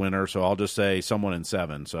to pick a winner, so I'll just say someone in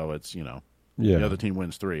 7. So it's, the other team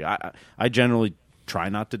wins 3. I generally try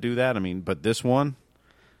not to do that. But this one,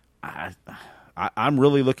 I'm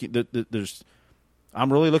really looking.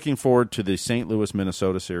 I'm really looking forward to the St. Louis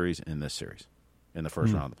Minnesota series and this series in the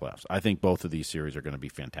first round of the playoffs. I think both of these series are going to be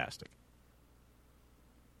fantastic.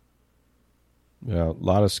 Yeah, a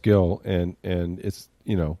lot of skill, and it's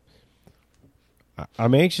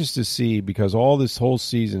I'm anxious to see because all this whole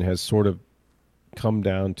season has sort of come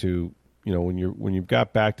down to when you've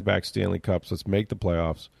got back-to-back Stanley Cups, let's make the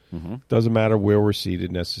playoffs. Doesn't matter where we're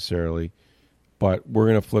seated necessarily, but we're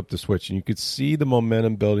going to flip the switch. And you could see the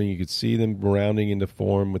momentum building. You could see them rounding into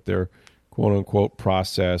form with their quote-unquote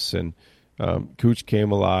process. And Cooch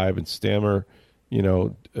came alive, and Stammer,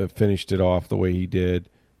 finished it off the way he did.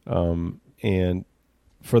 And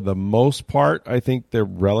for the most part, I think they're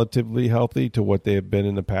relatively healthy to what they have been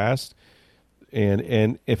in the past.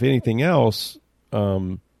 And if anything else,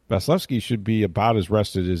 Vasilevsky should be about as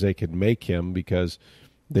rested as they could make him because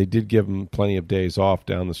they did give him plenty of days off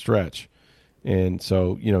down the stretch. And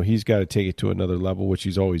so, he's got to take it to another level, which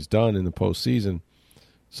he's always done in the postseason.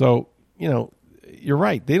 So, you're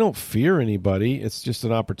right. They don't fear anybody. It's just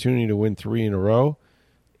an opportunity to win 3 in a row.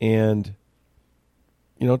 And,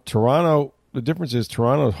 Toronto, the difference is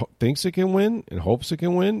Toronto thinks it can win and hopes it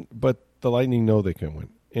can win, but the Lightning know they can win.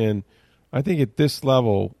 And I think at this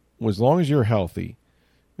level, as long as you're healthy,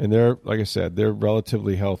 and they're, like I said, they're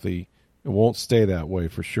relatively healthy, it won't stay that way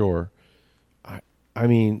for sure.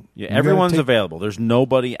 Everyone's available. There's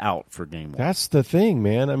nobody out for game 1. That's the thing,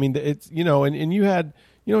 man. It's and you had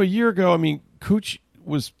a year ago. Cooch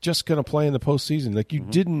was just going to play in the postseason. Like you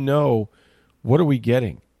didn't know what are we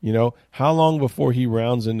getting. How long before he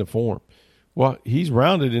rounds into form? Well, he's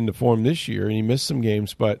rounded into form this year, and he missed some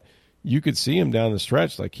games, but you could see him down the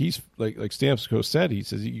stretch. Like he's like Stamkos said, he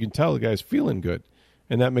says you can tell the guy's feeling good,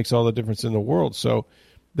 and that makes all the difference in the world. So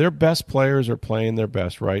their best players are playing their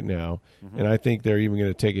best right now, and I think they're even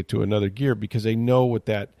going to take it to another gear because they know what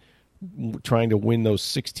that trying to win those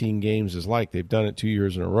 16 games is like. They've done it 2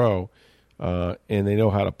 years in a row, and they know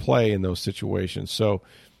how to play in those situations. So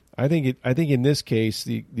I think in this case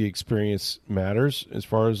the experience matters as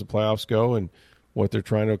far as the playoffs go and what they're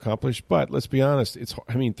trying to accomplish. But let's be honest,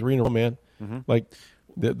 3 in a row, man. Like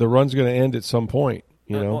the run's going to end at some point.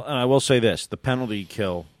 And I will say this: the penalty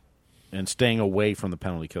kill and staying away from the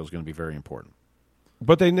penalty kill is going to be very important.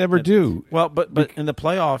 But they never do. Well, but in the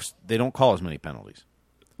playoffs, they don't call as many penalties.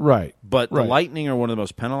 Right. But the Lightning are one of the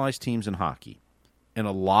most penalized teams in hockey. And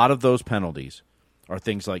a lot of those penalties are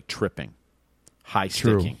things like tripping, high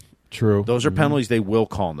sticking. True. Those are penalties they will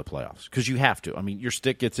call in the playoffs because you have to. Your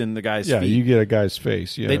stick gets in the guy's feet. Yeah, you get a guy's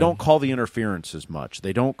face. Yeah. They don't call the interference as much.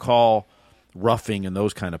 They don't call roughing and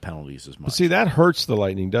those kind of penalties as much. But see, that hurts the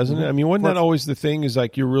Lightning, doesn't it? I mean, wasn't that always the thing? Is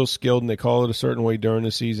like you're real skilled and they call it a certain way during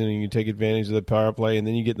the season, and you take advantage of the power play, and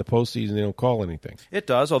then you get in the postseason, they don't call anything. It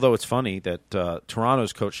does, although it's funny that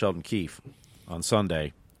Toronto's coach Sheldon Keefe on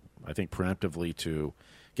Sunday, I think preemptively to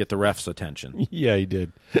get the refs' attention. Yeah, he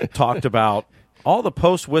did. Talked about all the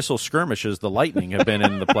post-whistle skirmishes the Lightning have been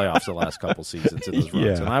in the playoffs the last couple seasons in those runs.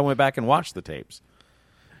 Yeah. And I went back and watched the tapes.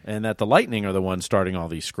 And that the Lightning are the ones starting all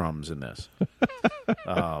these scrums in this.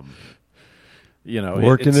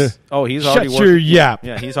 Working he's already shut your yap.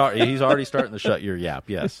 Yeah, he's already starting to shut your yap.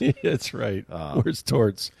 Yes, that's right. Where's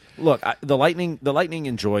Torts? Look, the Lightning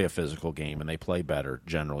enjoy a physical game, and they play better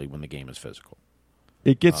generally when the game is physical.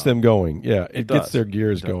 It gets them going. Yeah, it gets does. their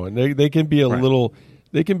gears going. They can be a little.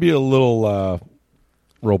 They can be a little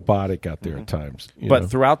robotic out there at times. But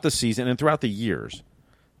throughout the season and throughout the years,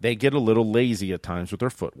 they get a little lazy at times with their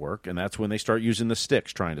footwork, and that's when they start using the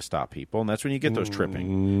sticks trying to stop people, and that's when you get those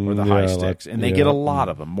tripping or the high sticks, and they get a lot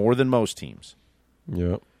of them, more than most teams.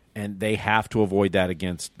 Yeah, and they have to avoid that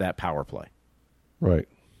against that power play. Right.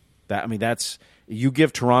 That's you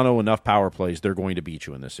give Toronto enough power plays, they're going to beat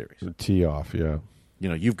you in this series. Tee off, yeah.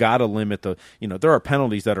 You've got to limit there are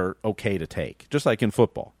penalties that are okay to take, just like in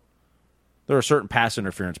football. There are certain pass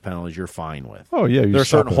interference penalties you're fine with. Oh, yeah. There are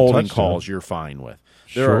certain holding calls you're fine with.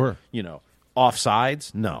 There are,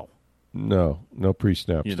 offsides, no. No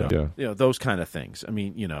pre-snap stuff. Yeah. Those kind of things. I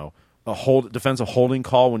mean, a defensive holding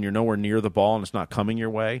call when you're nowhere near the ball and it's not coming your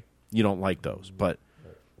way, you don't like those. But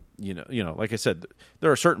like I said,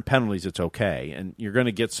 there are certain penalties it's okay, and you're going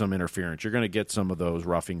to get some interference. You're going to get some of those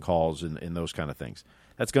roughing calls and those kind of things.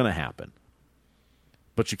 That's going to happen.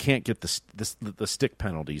 But you can't get the stick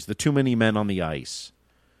penalties, the too many men on the ice.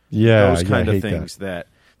 Yeah, those kind of things that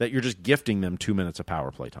you're just gifting them 2 minutes of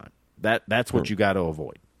power play time. That's what you got to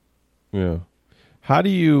avoid. Yeah. What do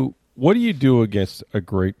you do against a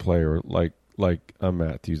great player like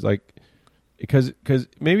Matthews? Like, because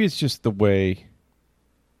maybe it's just the way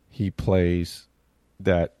he plays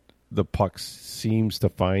that the puck seems to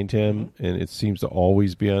find him, and it seems to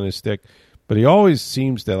always be on his stick. But he always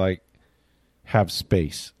seems to have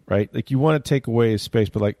space, right? Like you want to take away his space,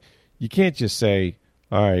 but you can't just say,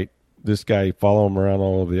 "All right, this guy, follow him around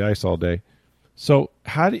all over the ice all day." So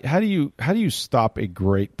how do you stop a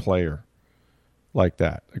great player like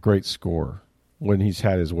that, a great scorer, when he's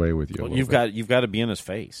had his way with you? Well, you've got to be in his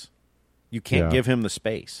face. You can't give him the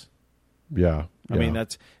space. Yeah. I mean,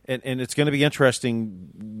 that's and it's going to be interesting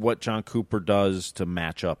what John Cooper does to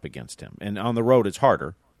match up against him. And on the road, it's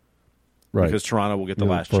harder, right? Because Toronto will get the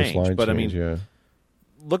last change. But I mean,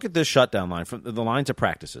 look at this shutdown line from the lines of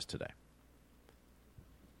practices today.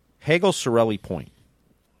 Hagel, Cirelli, Point.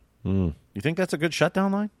 You think that's a good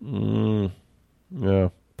shutdown line? Yeah.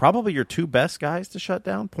 Probably your two best guys to shut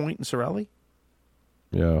down, Point and Cirelli.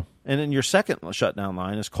 Yeah. And then your second shutdown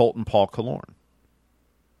line is Colton, Paul, Killorn.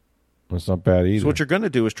 That's not bad either. So what you're going to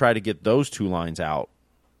do is try to get those two lines out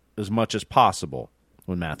as much as possible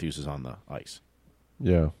when Matthews is on the ice.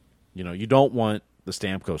 Yeah. You don't want the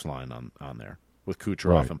Stamkos line on there with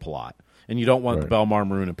Kucherov and Palat. And you don't want the Belmar,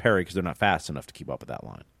 Maroon, and Perry because they're not fast enough to keep up with that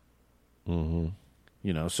line.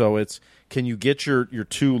 Mm-hmm. So it's, can you get your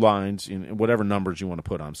two lines in whatever numbers you want to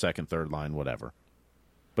put on, second, third line, whatever.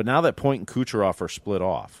 But now that Point and Kucherov are split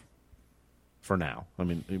off for now, I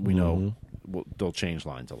mean, we know they'll change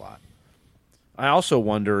lines a lot. I also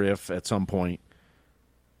wonder if at some point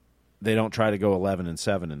they don't try to go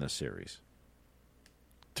 11-7 in this series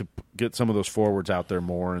to get some of those forwards out there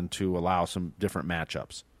more and to allow some different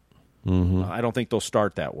matchups. I don't think they'll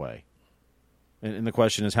start that way. And the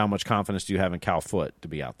question is, how much confidence do you have in Cal Foote to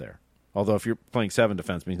be out there? Although if you're playing 7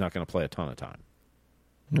 defensemen, he's not going to play a ton of time.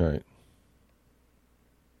 Right.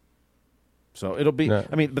 So it'll be,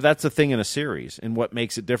 but that's the thing in a series. And what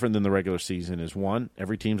makes it different than the regular season is, 1,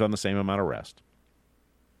 every team's on the same amount of rest.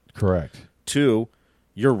 Correct. 2,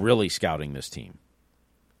 you're really scouting this team.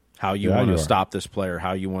 How you want to stop this player,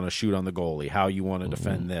 how you want to shoot on the goalie, how you want to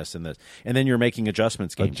defend this and this. And then you're making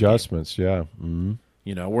adjustments game to game. Yeah. Mm-hmm.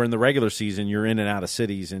 Where in the regular season, you're in and out of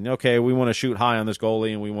cities, and, okay, we want to shoot high on this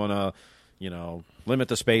goalie, and we want to, limit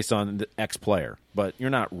the space on the X player. But you're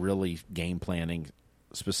not really game planning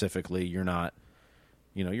specifically. You're not,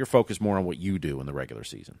 you're focused more on what you do in the regular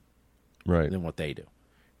season than what they do.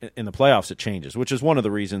 In the playoffs, it changes, which is one of the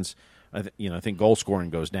reasons I think goal scoring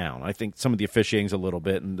goes down. I think some of the officiating's a little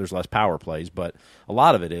bit, and there's less power plays, but a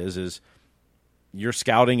lot of it is you're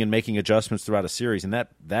scouting and making adjustments throughout a series, and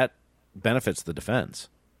that benefits the defense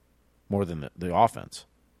more than the offense.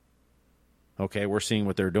 Okay, we're seeing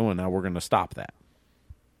what they're doing now. We're going to stop that.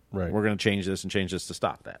 Right. We're going to change this and change this to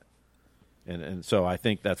stop that. And so I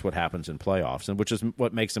think that's what happens in playoffs, and which is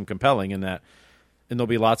what makes them compelling. And there'll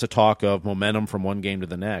be lots of talk of momentum from one game to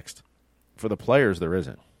the next. For the players, there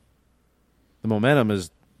isn't. The momentum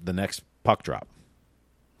is the next puck drop.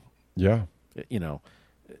 Yeah.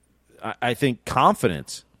 I think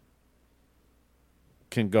confidence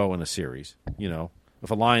can go in a series. If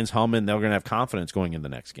a Lions humming, they're going to have confidence going in the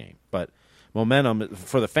next game. But momentum,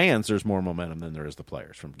 for the fans, there's more momentum than there is the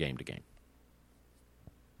players from game to game.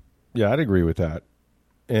 Yeah, I'd agree with that.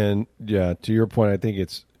 And yeah, to your point, I think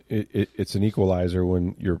it's an equalizer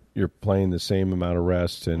when you're playing the same amount of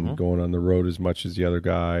rest and going on the road as much as the other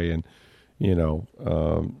guy, and no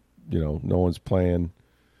one's playing.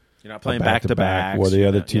 You're not playing back to back, where the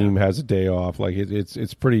other team has a day off. Like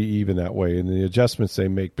it's pretty even that way, and the adjustments they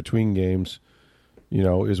make between games,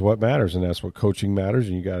 is what matters, and that's what coaching matters.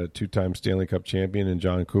 And you got a 2-time Stanley Cup champion in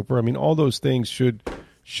John Cooper. I mean, all those things should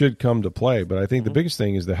come to play. But I think the biggest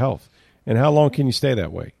thing is the health, and how long can you stay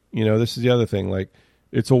that way? This is the other thing. Like,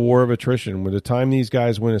 it's a war of attrition. By the time these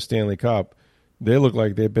guys win a Stanley Cup, they look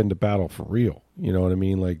like they've been to battle for real. You know what I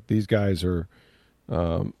mean? Like, these guys are,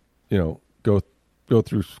 go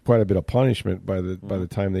through quite a bit of punishment by the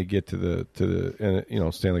time they get to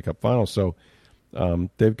the Stanley Cup Finals. So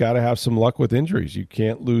they've got to have some luck with injuries. You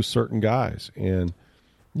can't lose certain guys, and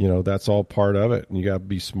that's all part of it. And you got to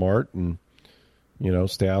be smart and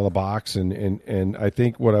stay out of the box. And I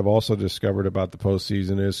think what I've also discovered about the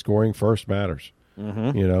postseason is scoring first matters.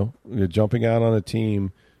 You're jumping out on a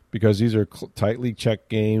team, because these are tightly checked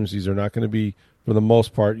games. These are not going to be, for the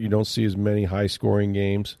most part, you don't see as many high scoring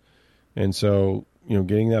games, and so.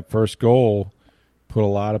 Getting that first goal put a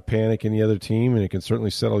lot of panic in the other team, and it can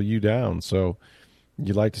certainly settle you down. So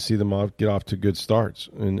you'd like to see them get off to good starts,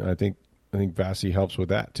 and I think Vasi helps with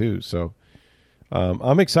that too. So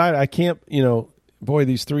I'm excited. I can't,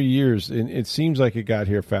 these 3 years, and it seems like it got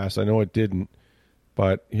here fast. I know it didn't,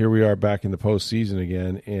 but here we are back in the postseason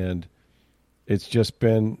again, and it's just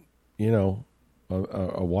been,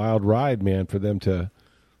 a wild ride, man, for them to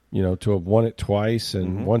have won it twice,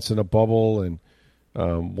 and once in a bubble, and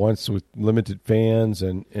once with limited fans,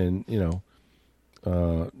 and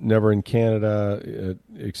never in Canada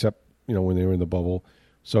except when they were in the bubble.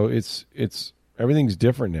 So it's everything's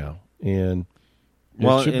different now, and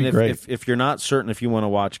it should be great. If you're not certain if you want to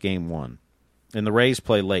watch Game 1, and the Rays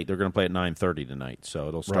play late, they're going to play at 9:30 tonight, so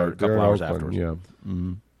it'll start a couple hours afterwards. Yeah.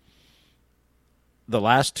 The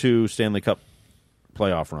last 2 Stanley Cup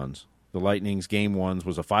playoff runs, the Lightning's Game 1s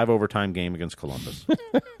was a 5-overtime game against Columbus.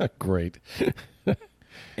 Great.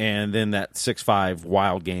 And then that 6-5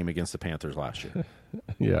 wild game against the Panthers last year.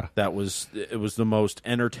 Yeah. It was the most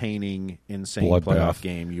entertaining, insane bloodbath playoff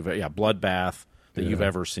game bloodbath that you've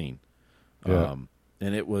ever seen. Yeah.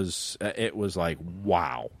 And it was like,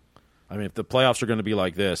 wow. I mean, if the playoffs are going to be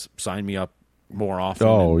like this, sign me up more often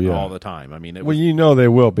all the time. I mean, they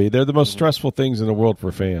will be. They're the most stressful things in the world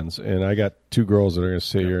for fans, and I got 2 girls that are going to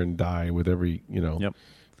sit here and die with every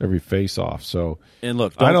every face off. So, and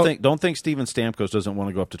look, don't think Steven Stamkos doesn't want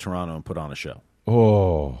to go up to Toronto and put on a show.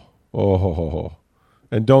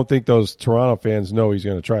 And don't think those Toronto fans know he's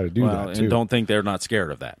going to try to do that too. And don't think they're not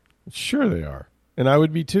scared of that. Sure they are, and I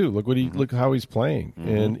would be too. Look how he's playing,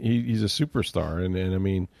 and he's a superstar, and I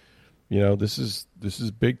mean. This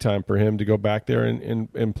is big time for him to go back there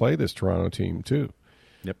and play this Toronto team too.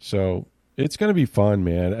 Yep. So it's going to be fun,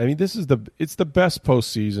 man. I mean, it's the best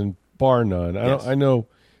postseason, bar none. I know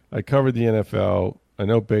I covered the NFL. I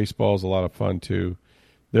know baseball is a lot of fun too.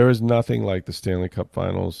 There is nothing like the Stanley Cup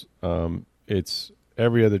Finals. It's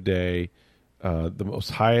every other day, the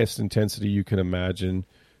most highest intensity you can imagine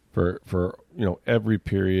for every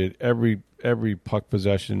period, every puck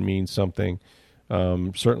possession means something.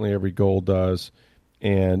 Certainly every goal does,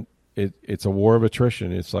 and it's a war of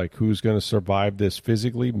attrition. It's like, who's going to survive this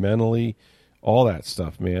physically, mentally, all that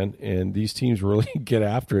stuff, man. And these teams really get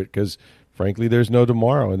after it because, frankly, there's no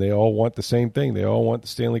tomorrow, and they all want the same thing. They all want the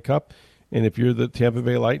Stanley Cup, and if you're the Tampa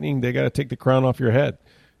Bay Lightning, they got to take the crown off your head.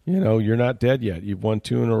 You're not dead yet. You've won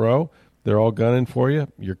 2 in a row. They're all gunning for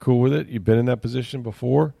you. You're cool with it. You've been in that position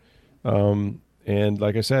before, and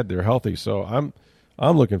like I said, they're healthy. So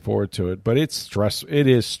I'm looking forward to it, but it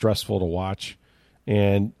is stressful to watch,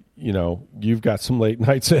 and you've got some late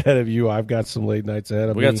nights ahead of you. I've got some late nights ahead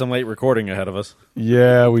of me. We got some late recording ahead of us.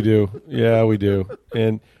 Yeah, we do.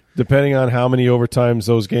 And depending on how many overtimes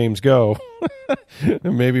those games go,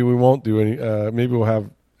 maybe we won't do any. Maybe we'll have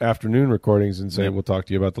afternoon recordings and say we'll talk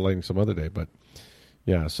to you about the Lightning some other day. But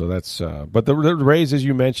yeah, so that's. But the Rays, as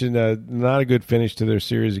you mentioned, not a good finish to their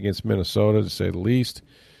series against Minnesota, to say the least.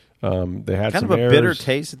 They had kind some of a errors. bitter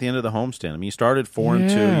taste at the end of the homestand. I mean, you started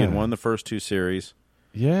 4-2, you won the first 2 series.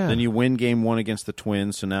 Yeah. Then you win game 1 against the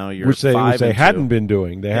Twins, so now you're which they 5-2. hadn't been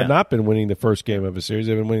doing. They had Yeah. not been winning the first game of a series.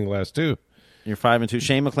 They've been winning the last 2. You're 5-2.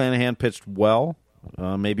 Shane McClanahan pitched well.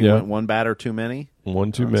 Maybe Yeah. went one batter too many.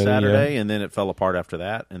 One too on many, Saturday, yeah. and then it fell apart after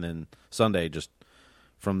that. And then Sunday, just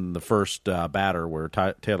from the first batter where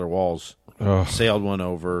Taylor Walls sailed one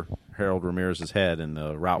over Harold Ramirez's head, and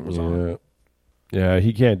the route was on. Yeah,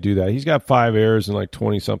 he can't do that. He's got 5 errors in like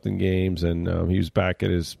 20-something games, and he was back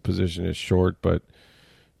at his position as short. But,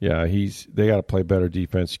 yeah, they got to play better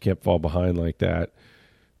defense. You can't fall behind like that.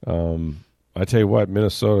 I tell you what,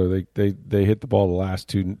 Minnesota, they hit the ball the last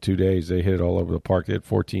two days. They hit it all over the park. They had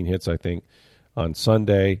 14 hits, I think, on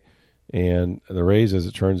Sunday. And the Rays, as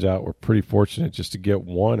it turns out, were pretty fortunate just to get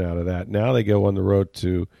one out of that. Now they go on the road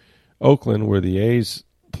to Oakland, where the A's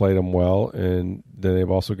played them well, and then they've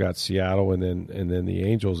also got Seattle and then the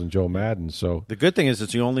Angels and Joe Madden. So the good thing is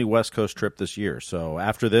it's the only West Coast trip this year. So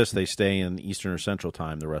after this, they stay in Eastern or Central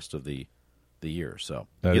time the rest of the year. So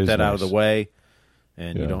get that out of the way,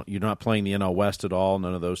 and you're not playing the NL West at all.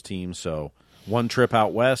 None of those teams. So one trip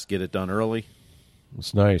out west, get it done early.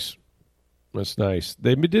 It's nice. That's nice.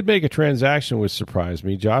 They did make a transaction which surprised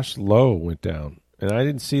me. Josh Lowe went down, and I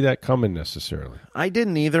didn't see that coming necessarily. I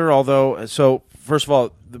didn't either, although, so first of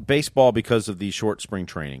all, the baseball, because of the short spring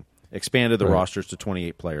training, expanded the rosters to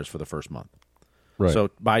 28 players for the first month. Right. So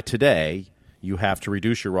by today, you have to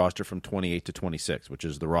reduce your roster from 28 to 26, which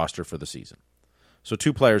is the roster for the season. So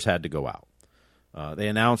 2 players had to go out. They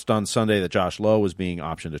announced on Sunday that Josh Lowe was being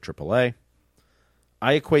optioned to AAA.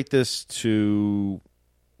 I equate this to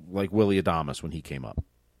like Willy Adames when he came up.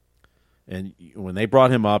 And when they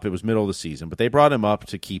brought him up, it was middle of the season, but they brought him up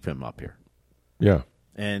to keep him up here. Yeah.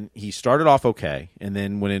 And he started off okay and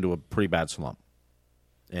then went into a pretty bad slump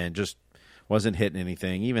and just wasn't hitting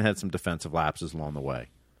anything, even had some defensive lapses along the way.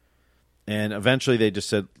 And eventually they just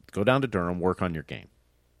said, go down to Durham, work on your game.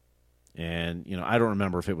 And, I don't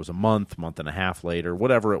remember if it was a month and a half later,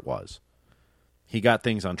 whatever it was. He got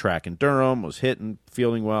things on track in Durham, was hitting,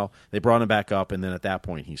 fielding well. They brought him back up, and then at that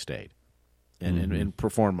point he stayed and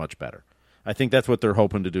performed much better. I think that's what they're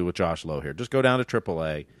hoping to do with Josh Lowe here. Just go down to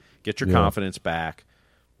AAA, get your confidence back,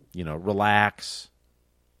 relax.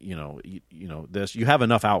 This. You have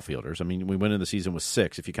enough outfielders. I mean, we went into the season with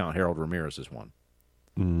 6 if you count Harold Ramirez as one.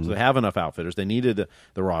 So they have enough outfitters. They needed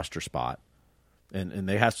the roster spot, and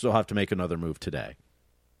they still have to make another move today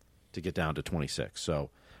to get down to 26. So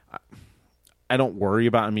I don't worry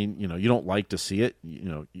about. I mean, you don't like to see it.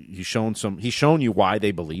 He's shown you why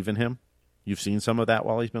they believe in him. You've seen some of that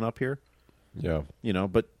while he's been up here. Yeah.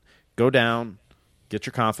 But go down, get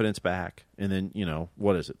your confidence back, and then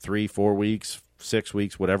what is it? 3, 4 weeks, 6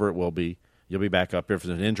 weeks, whatever it will be. You'll be back up here. If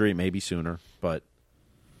there's an injury, maybe sooner, but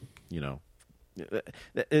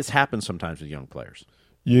it's happened sometimes with young players.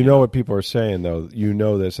 You know what people are saying, though. You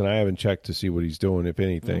know this, and I haven't checked to see what he's doing, if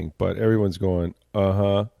anything, but everyone's going,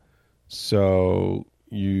 so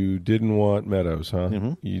you didn't want Meadows, huh?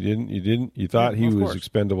 Mm-hmm. You didn't. You thought he was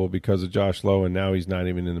expendable because of Josh Lowe, and now he's not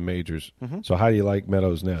even in the majors. Mm-hmm. So how do you like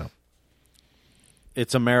Meadows now?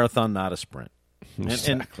 It's a marathon, not a sprint.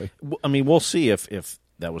 Exactly. And I mean, we'll see if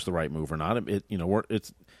that was the right move or not.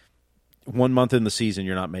 It's 1 month in the season.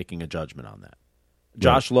 You're not making a judgment on that.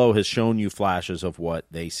 Josh Lowe has shown you flashes of what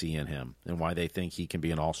they see in him and why they think he can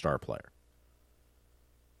be an all-star player.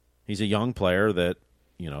 He's a young player that,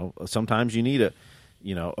 sometimes you need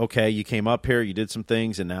okay, you came up here, you did some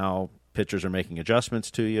things, and now pitchers are making adjustments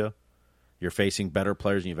to you. You're facing better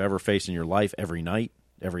players than you've ever faced in your life every night,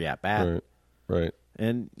 every at-bat. Right.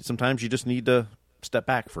 And sometimes you just need to step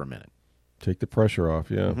back for a minute. Take the pressure off,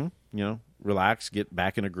 yeah. Mm-hmm. Relax, get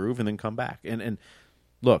back in a groove, and then come back. And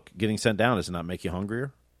look, getting sent down, does it not make you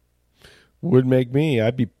hungrier? Would make me.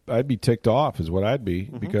 I'd be ticked off, is what I'd be,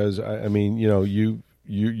 because I mean,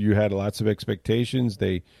 you had lots of expectations.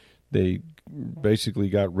 They basically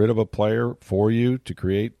got rid of a player for you to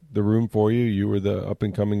create the room for you. You were the up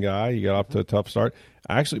and coming guy. You got off to a tough start.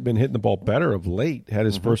 Actually, been hitting the ball better of late. Had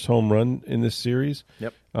his first home run in this series.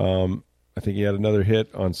 Yep. I think he had another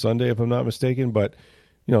hit on Sunday, if I'm not mistaken. But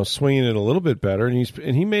swinging it a little bit better,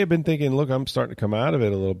 and he may have been thinking, look, I'm starting to come out of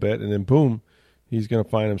it a little bit, and then boom, he's going to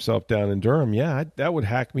find himself down in Durham. Yeah, that would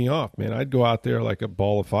hack me off, man. I'd go out there like a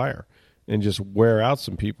ball of fire and just wear out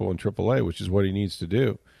some people in AAA, which is what he needs to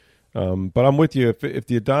do. But I'm with you. If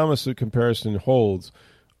the Adames comparison holds,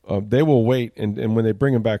 they will wait, and when they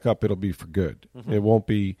bring him back up, it'll be for good. Mm-hmm. It won't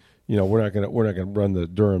be, we're not gonna run the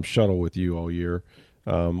Durham shuttle with you all year.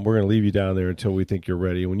 We're gonna leave you down there until we think you're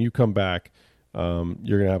ready. When you come back,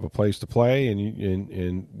 you're gonna have a place to play,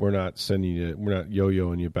 and we're not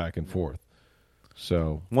yo-yoing you back and forth.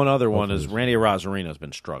 So one other one is Randy Arozareno's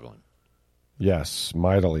been struggling. Yes,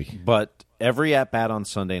 mightily. But every at-bat on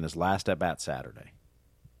Sunday and his last at-bat Saturday,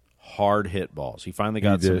 hard hit balls. He finally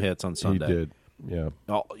got some hits on Sunday. He did, yeah.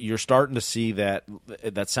 You're starting to see that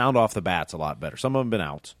sound off the bat's a lot better. Some of them have been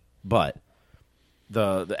out, but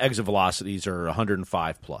the exit velocities are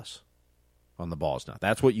 105 plus on the balls now.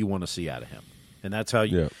 That's what you want to see out of him. And that's how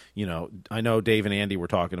you know, I know Dave and Andy were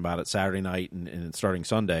talking about it Saturday night and starting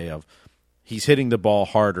Sunday of he's hitting the ball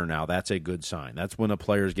harder now. That's a good sign. That's when a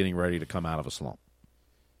player is getting ready to come out of a slump.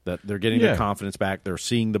 That they're getting their confidence back. They're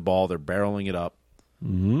seeing the ball. They're barreling it up.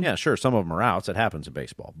 Mm-hmm. Yeah, sure, some of them are outs. It happens in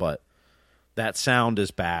baseball. But that sound is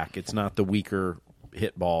back. It's not the weaker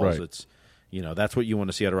hit balls. Right. It's, that's what you want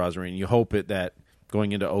to see out of Arozarena. You hope that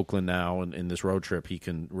going into Oakland now and in this road trip, he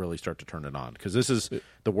can really start to turn it on because this is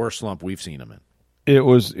the worst slump we've seen him in. It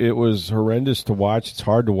was horrendous to watch. It's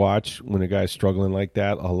hard to watch when a guy's struggling like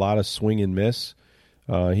that. A lot of swing and miss.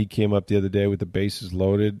 He came up the other day with the bases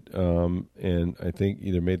loaded, and I think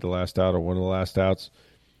either made the last out or one of the last outs.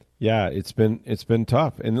 Yeah, it's been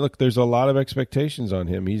tough. And look, there's a lot of expectations on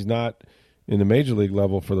him. He's not in the major league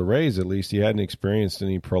level for the Rays. At least he hadn't experienced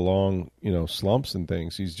any prolonged slumps and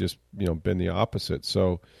things. He's just been the opposite.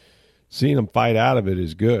 So seeing him fight out of it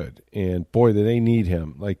is good. And, boy, they need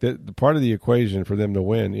him. Like, the part of the equation for them to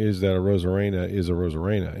win is that Arozarena is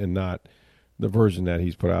Arozarena and not the version that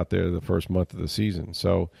he's put out there the first month of the season.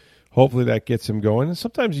 So hopefully that gets him going. And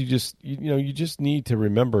sometimes you just need to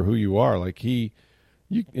remember who you are. Like,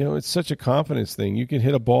 it's such a confidence thing. You can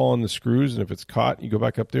hit a ball on the screws, and if it's caught, you go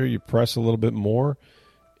back up there, you press a little bit more.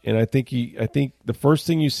 And I think the first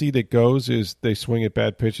thing you see that goes is they swing at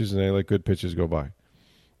bad pitches and they let good pitches go by.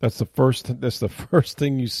 That's the first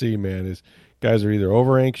thing you see, man, is guys are either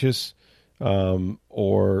over anxious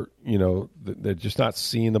or they're just not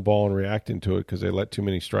seeing the ball and reacting to it because they let too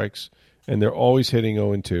many strikes, and they're always hitting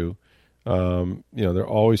 0-2. They're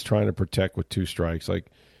always trying to protect with 2 strikes. Like,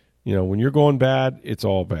 when you're going bad, it's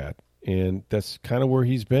all bad, and that's kind of where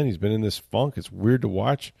he's been. He's been in this funk. It's weird to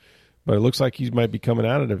watch, but it looks like he might be coming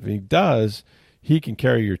out of it. If he does, he can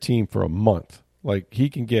carry your team for a month. Like, he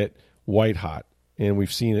can get white hot. And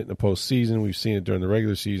we've seen it in the postseason. We've seen it during the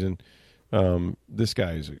regular season. This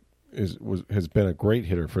guy has been a great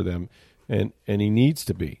hitter for them, and he needs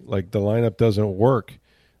to be. Like, the lineup doesn't work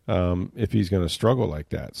if he's going to struggle like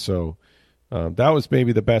that. So that was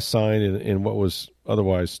maybe the best sign in what was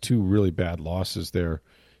otherwise 2 really bad losses there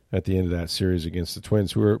at the end of that series against the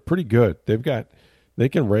Twins, who are pretty good. They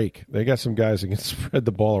can rake. They got some guys that can spread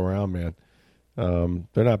the ball around, man.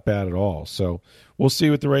 They're not bad at all. So we'll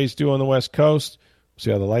see what the Rays do on the West Coast. See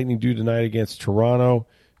how the Lightning do tonight against Toronto.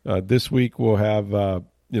 This week we'll have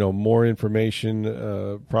more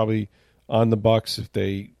information probably on the Bucks if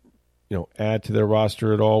they add to their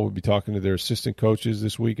roster at all. We'll be talking to their assistant coaches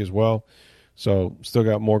this week as well. So still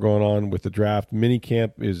got more going on with the draft. Mini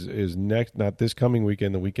camp is next, not this coming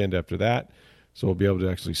weekend, the weekend after that. So we'll be able to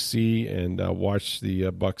actually see and watch the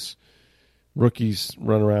Bucks rookies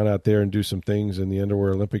run around out there and do some things in the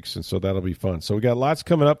Underwear Olympics, and so that'll be fun. So we got lots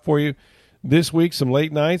coming up for you this week. Some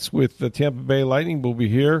late nights with the Tampa Bay Lightning. We'll be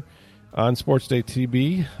here on Sports Day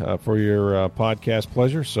TB for your podcast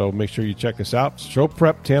pleasure. So make sure you check us out. Show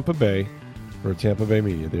Prep Tampa Bay for Tampa Bay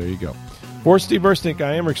Media. There you go. For Steve Burstink,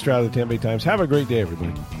 I am Rick Stroud of the Tampa Bay Times. Have a great day,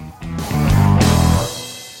 everybody.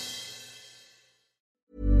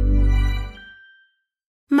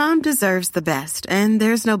 Mom deserves the best, and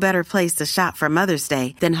there's no better place to shop for Mother's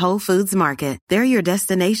Day than Whole Foods Market. They're your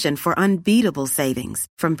destination for unbeatable savings,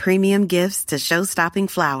 from premium gifts to show-stopping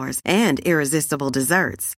flowers and irresistible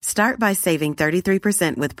desserts. Start by saving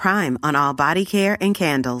 33% with Prime on all body care and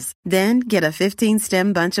candles. Then get a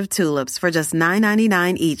 15-stem bunch of tulips for just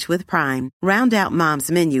 $9.99 each with Prime. Round out Mom's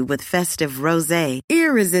menu with festive rosé,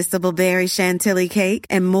 irresistible berry chantilly cake,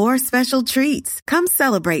 and more special treats. Come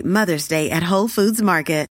celebrate Mother's Day at Whole Foods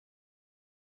Market.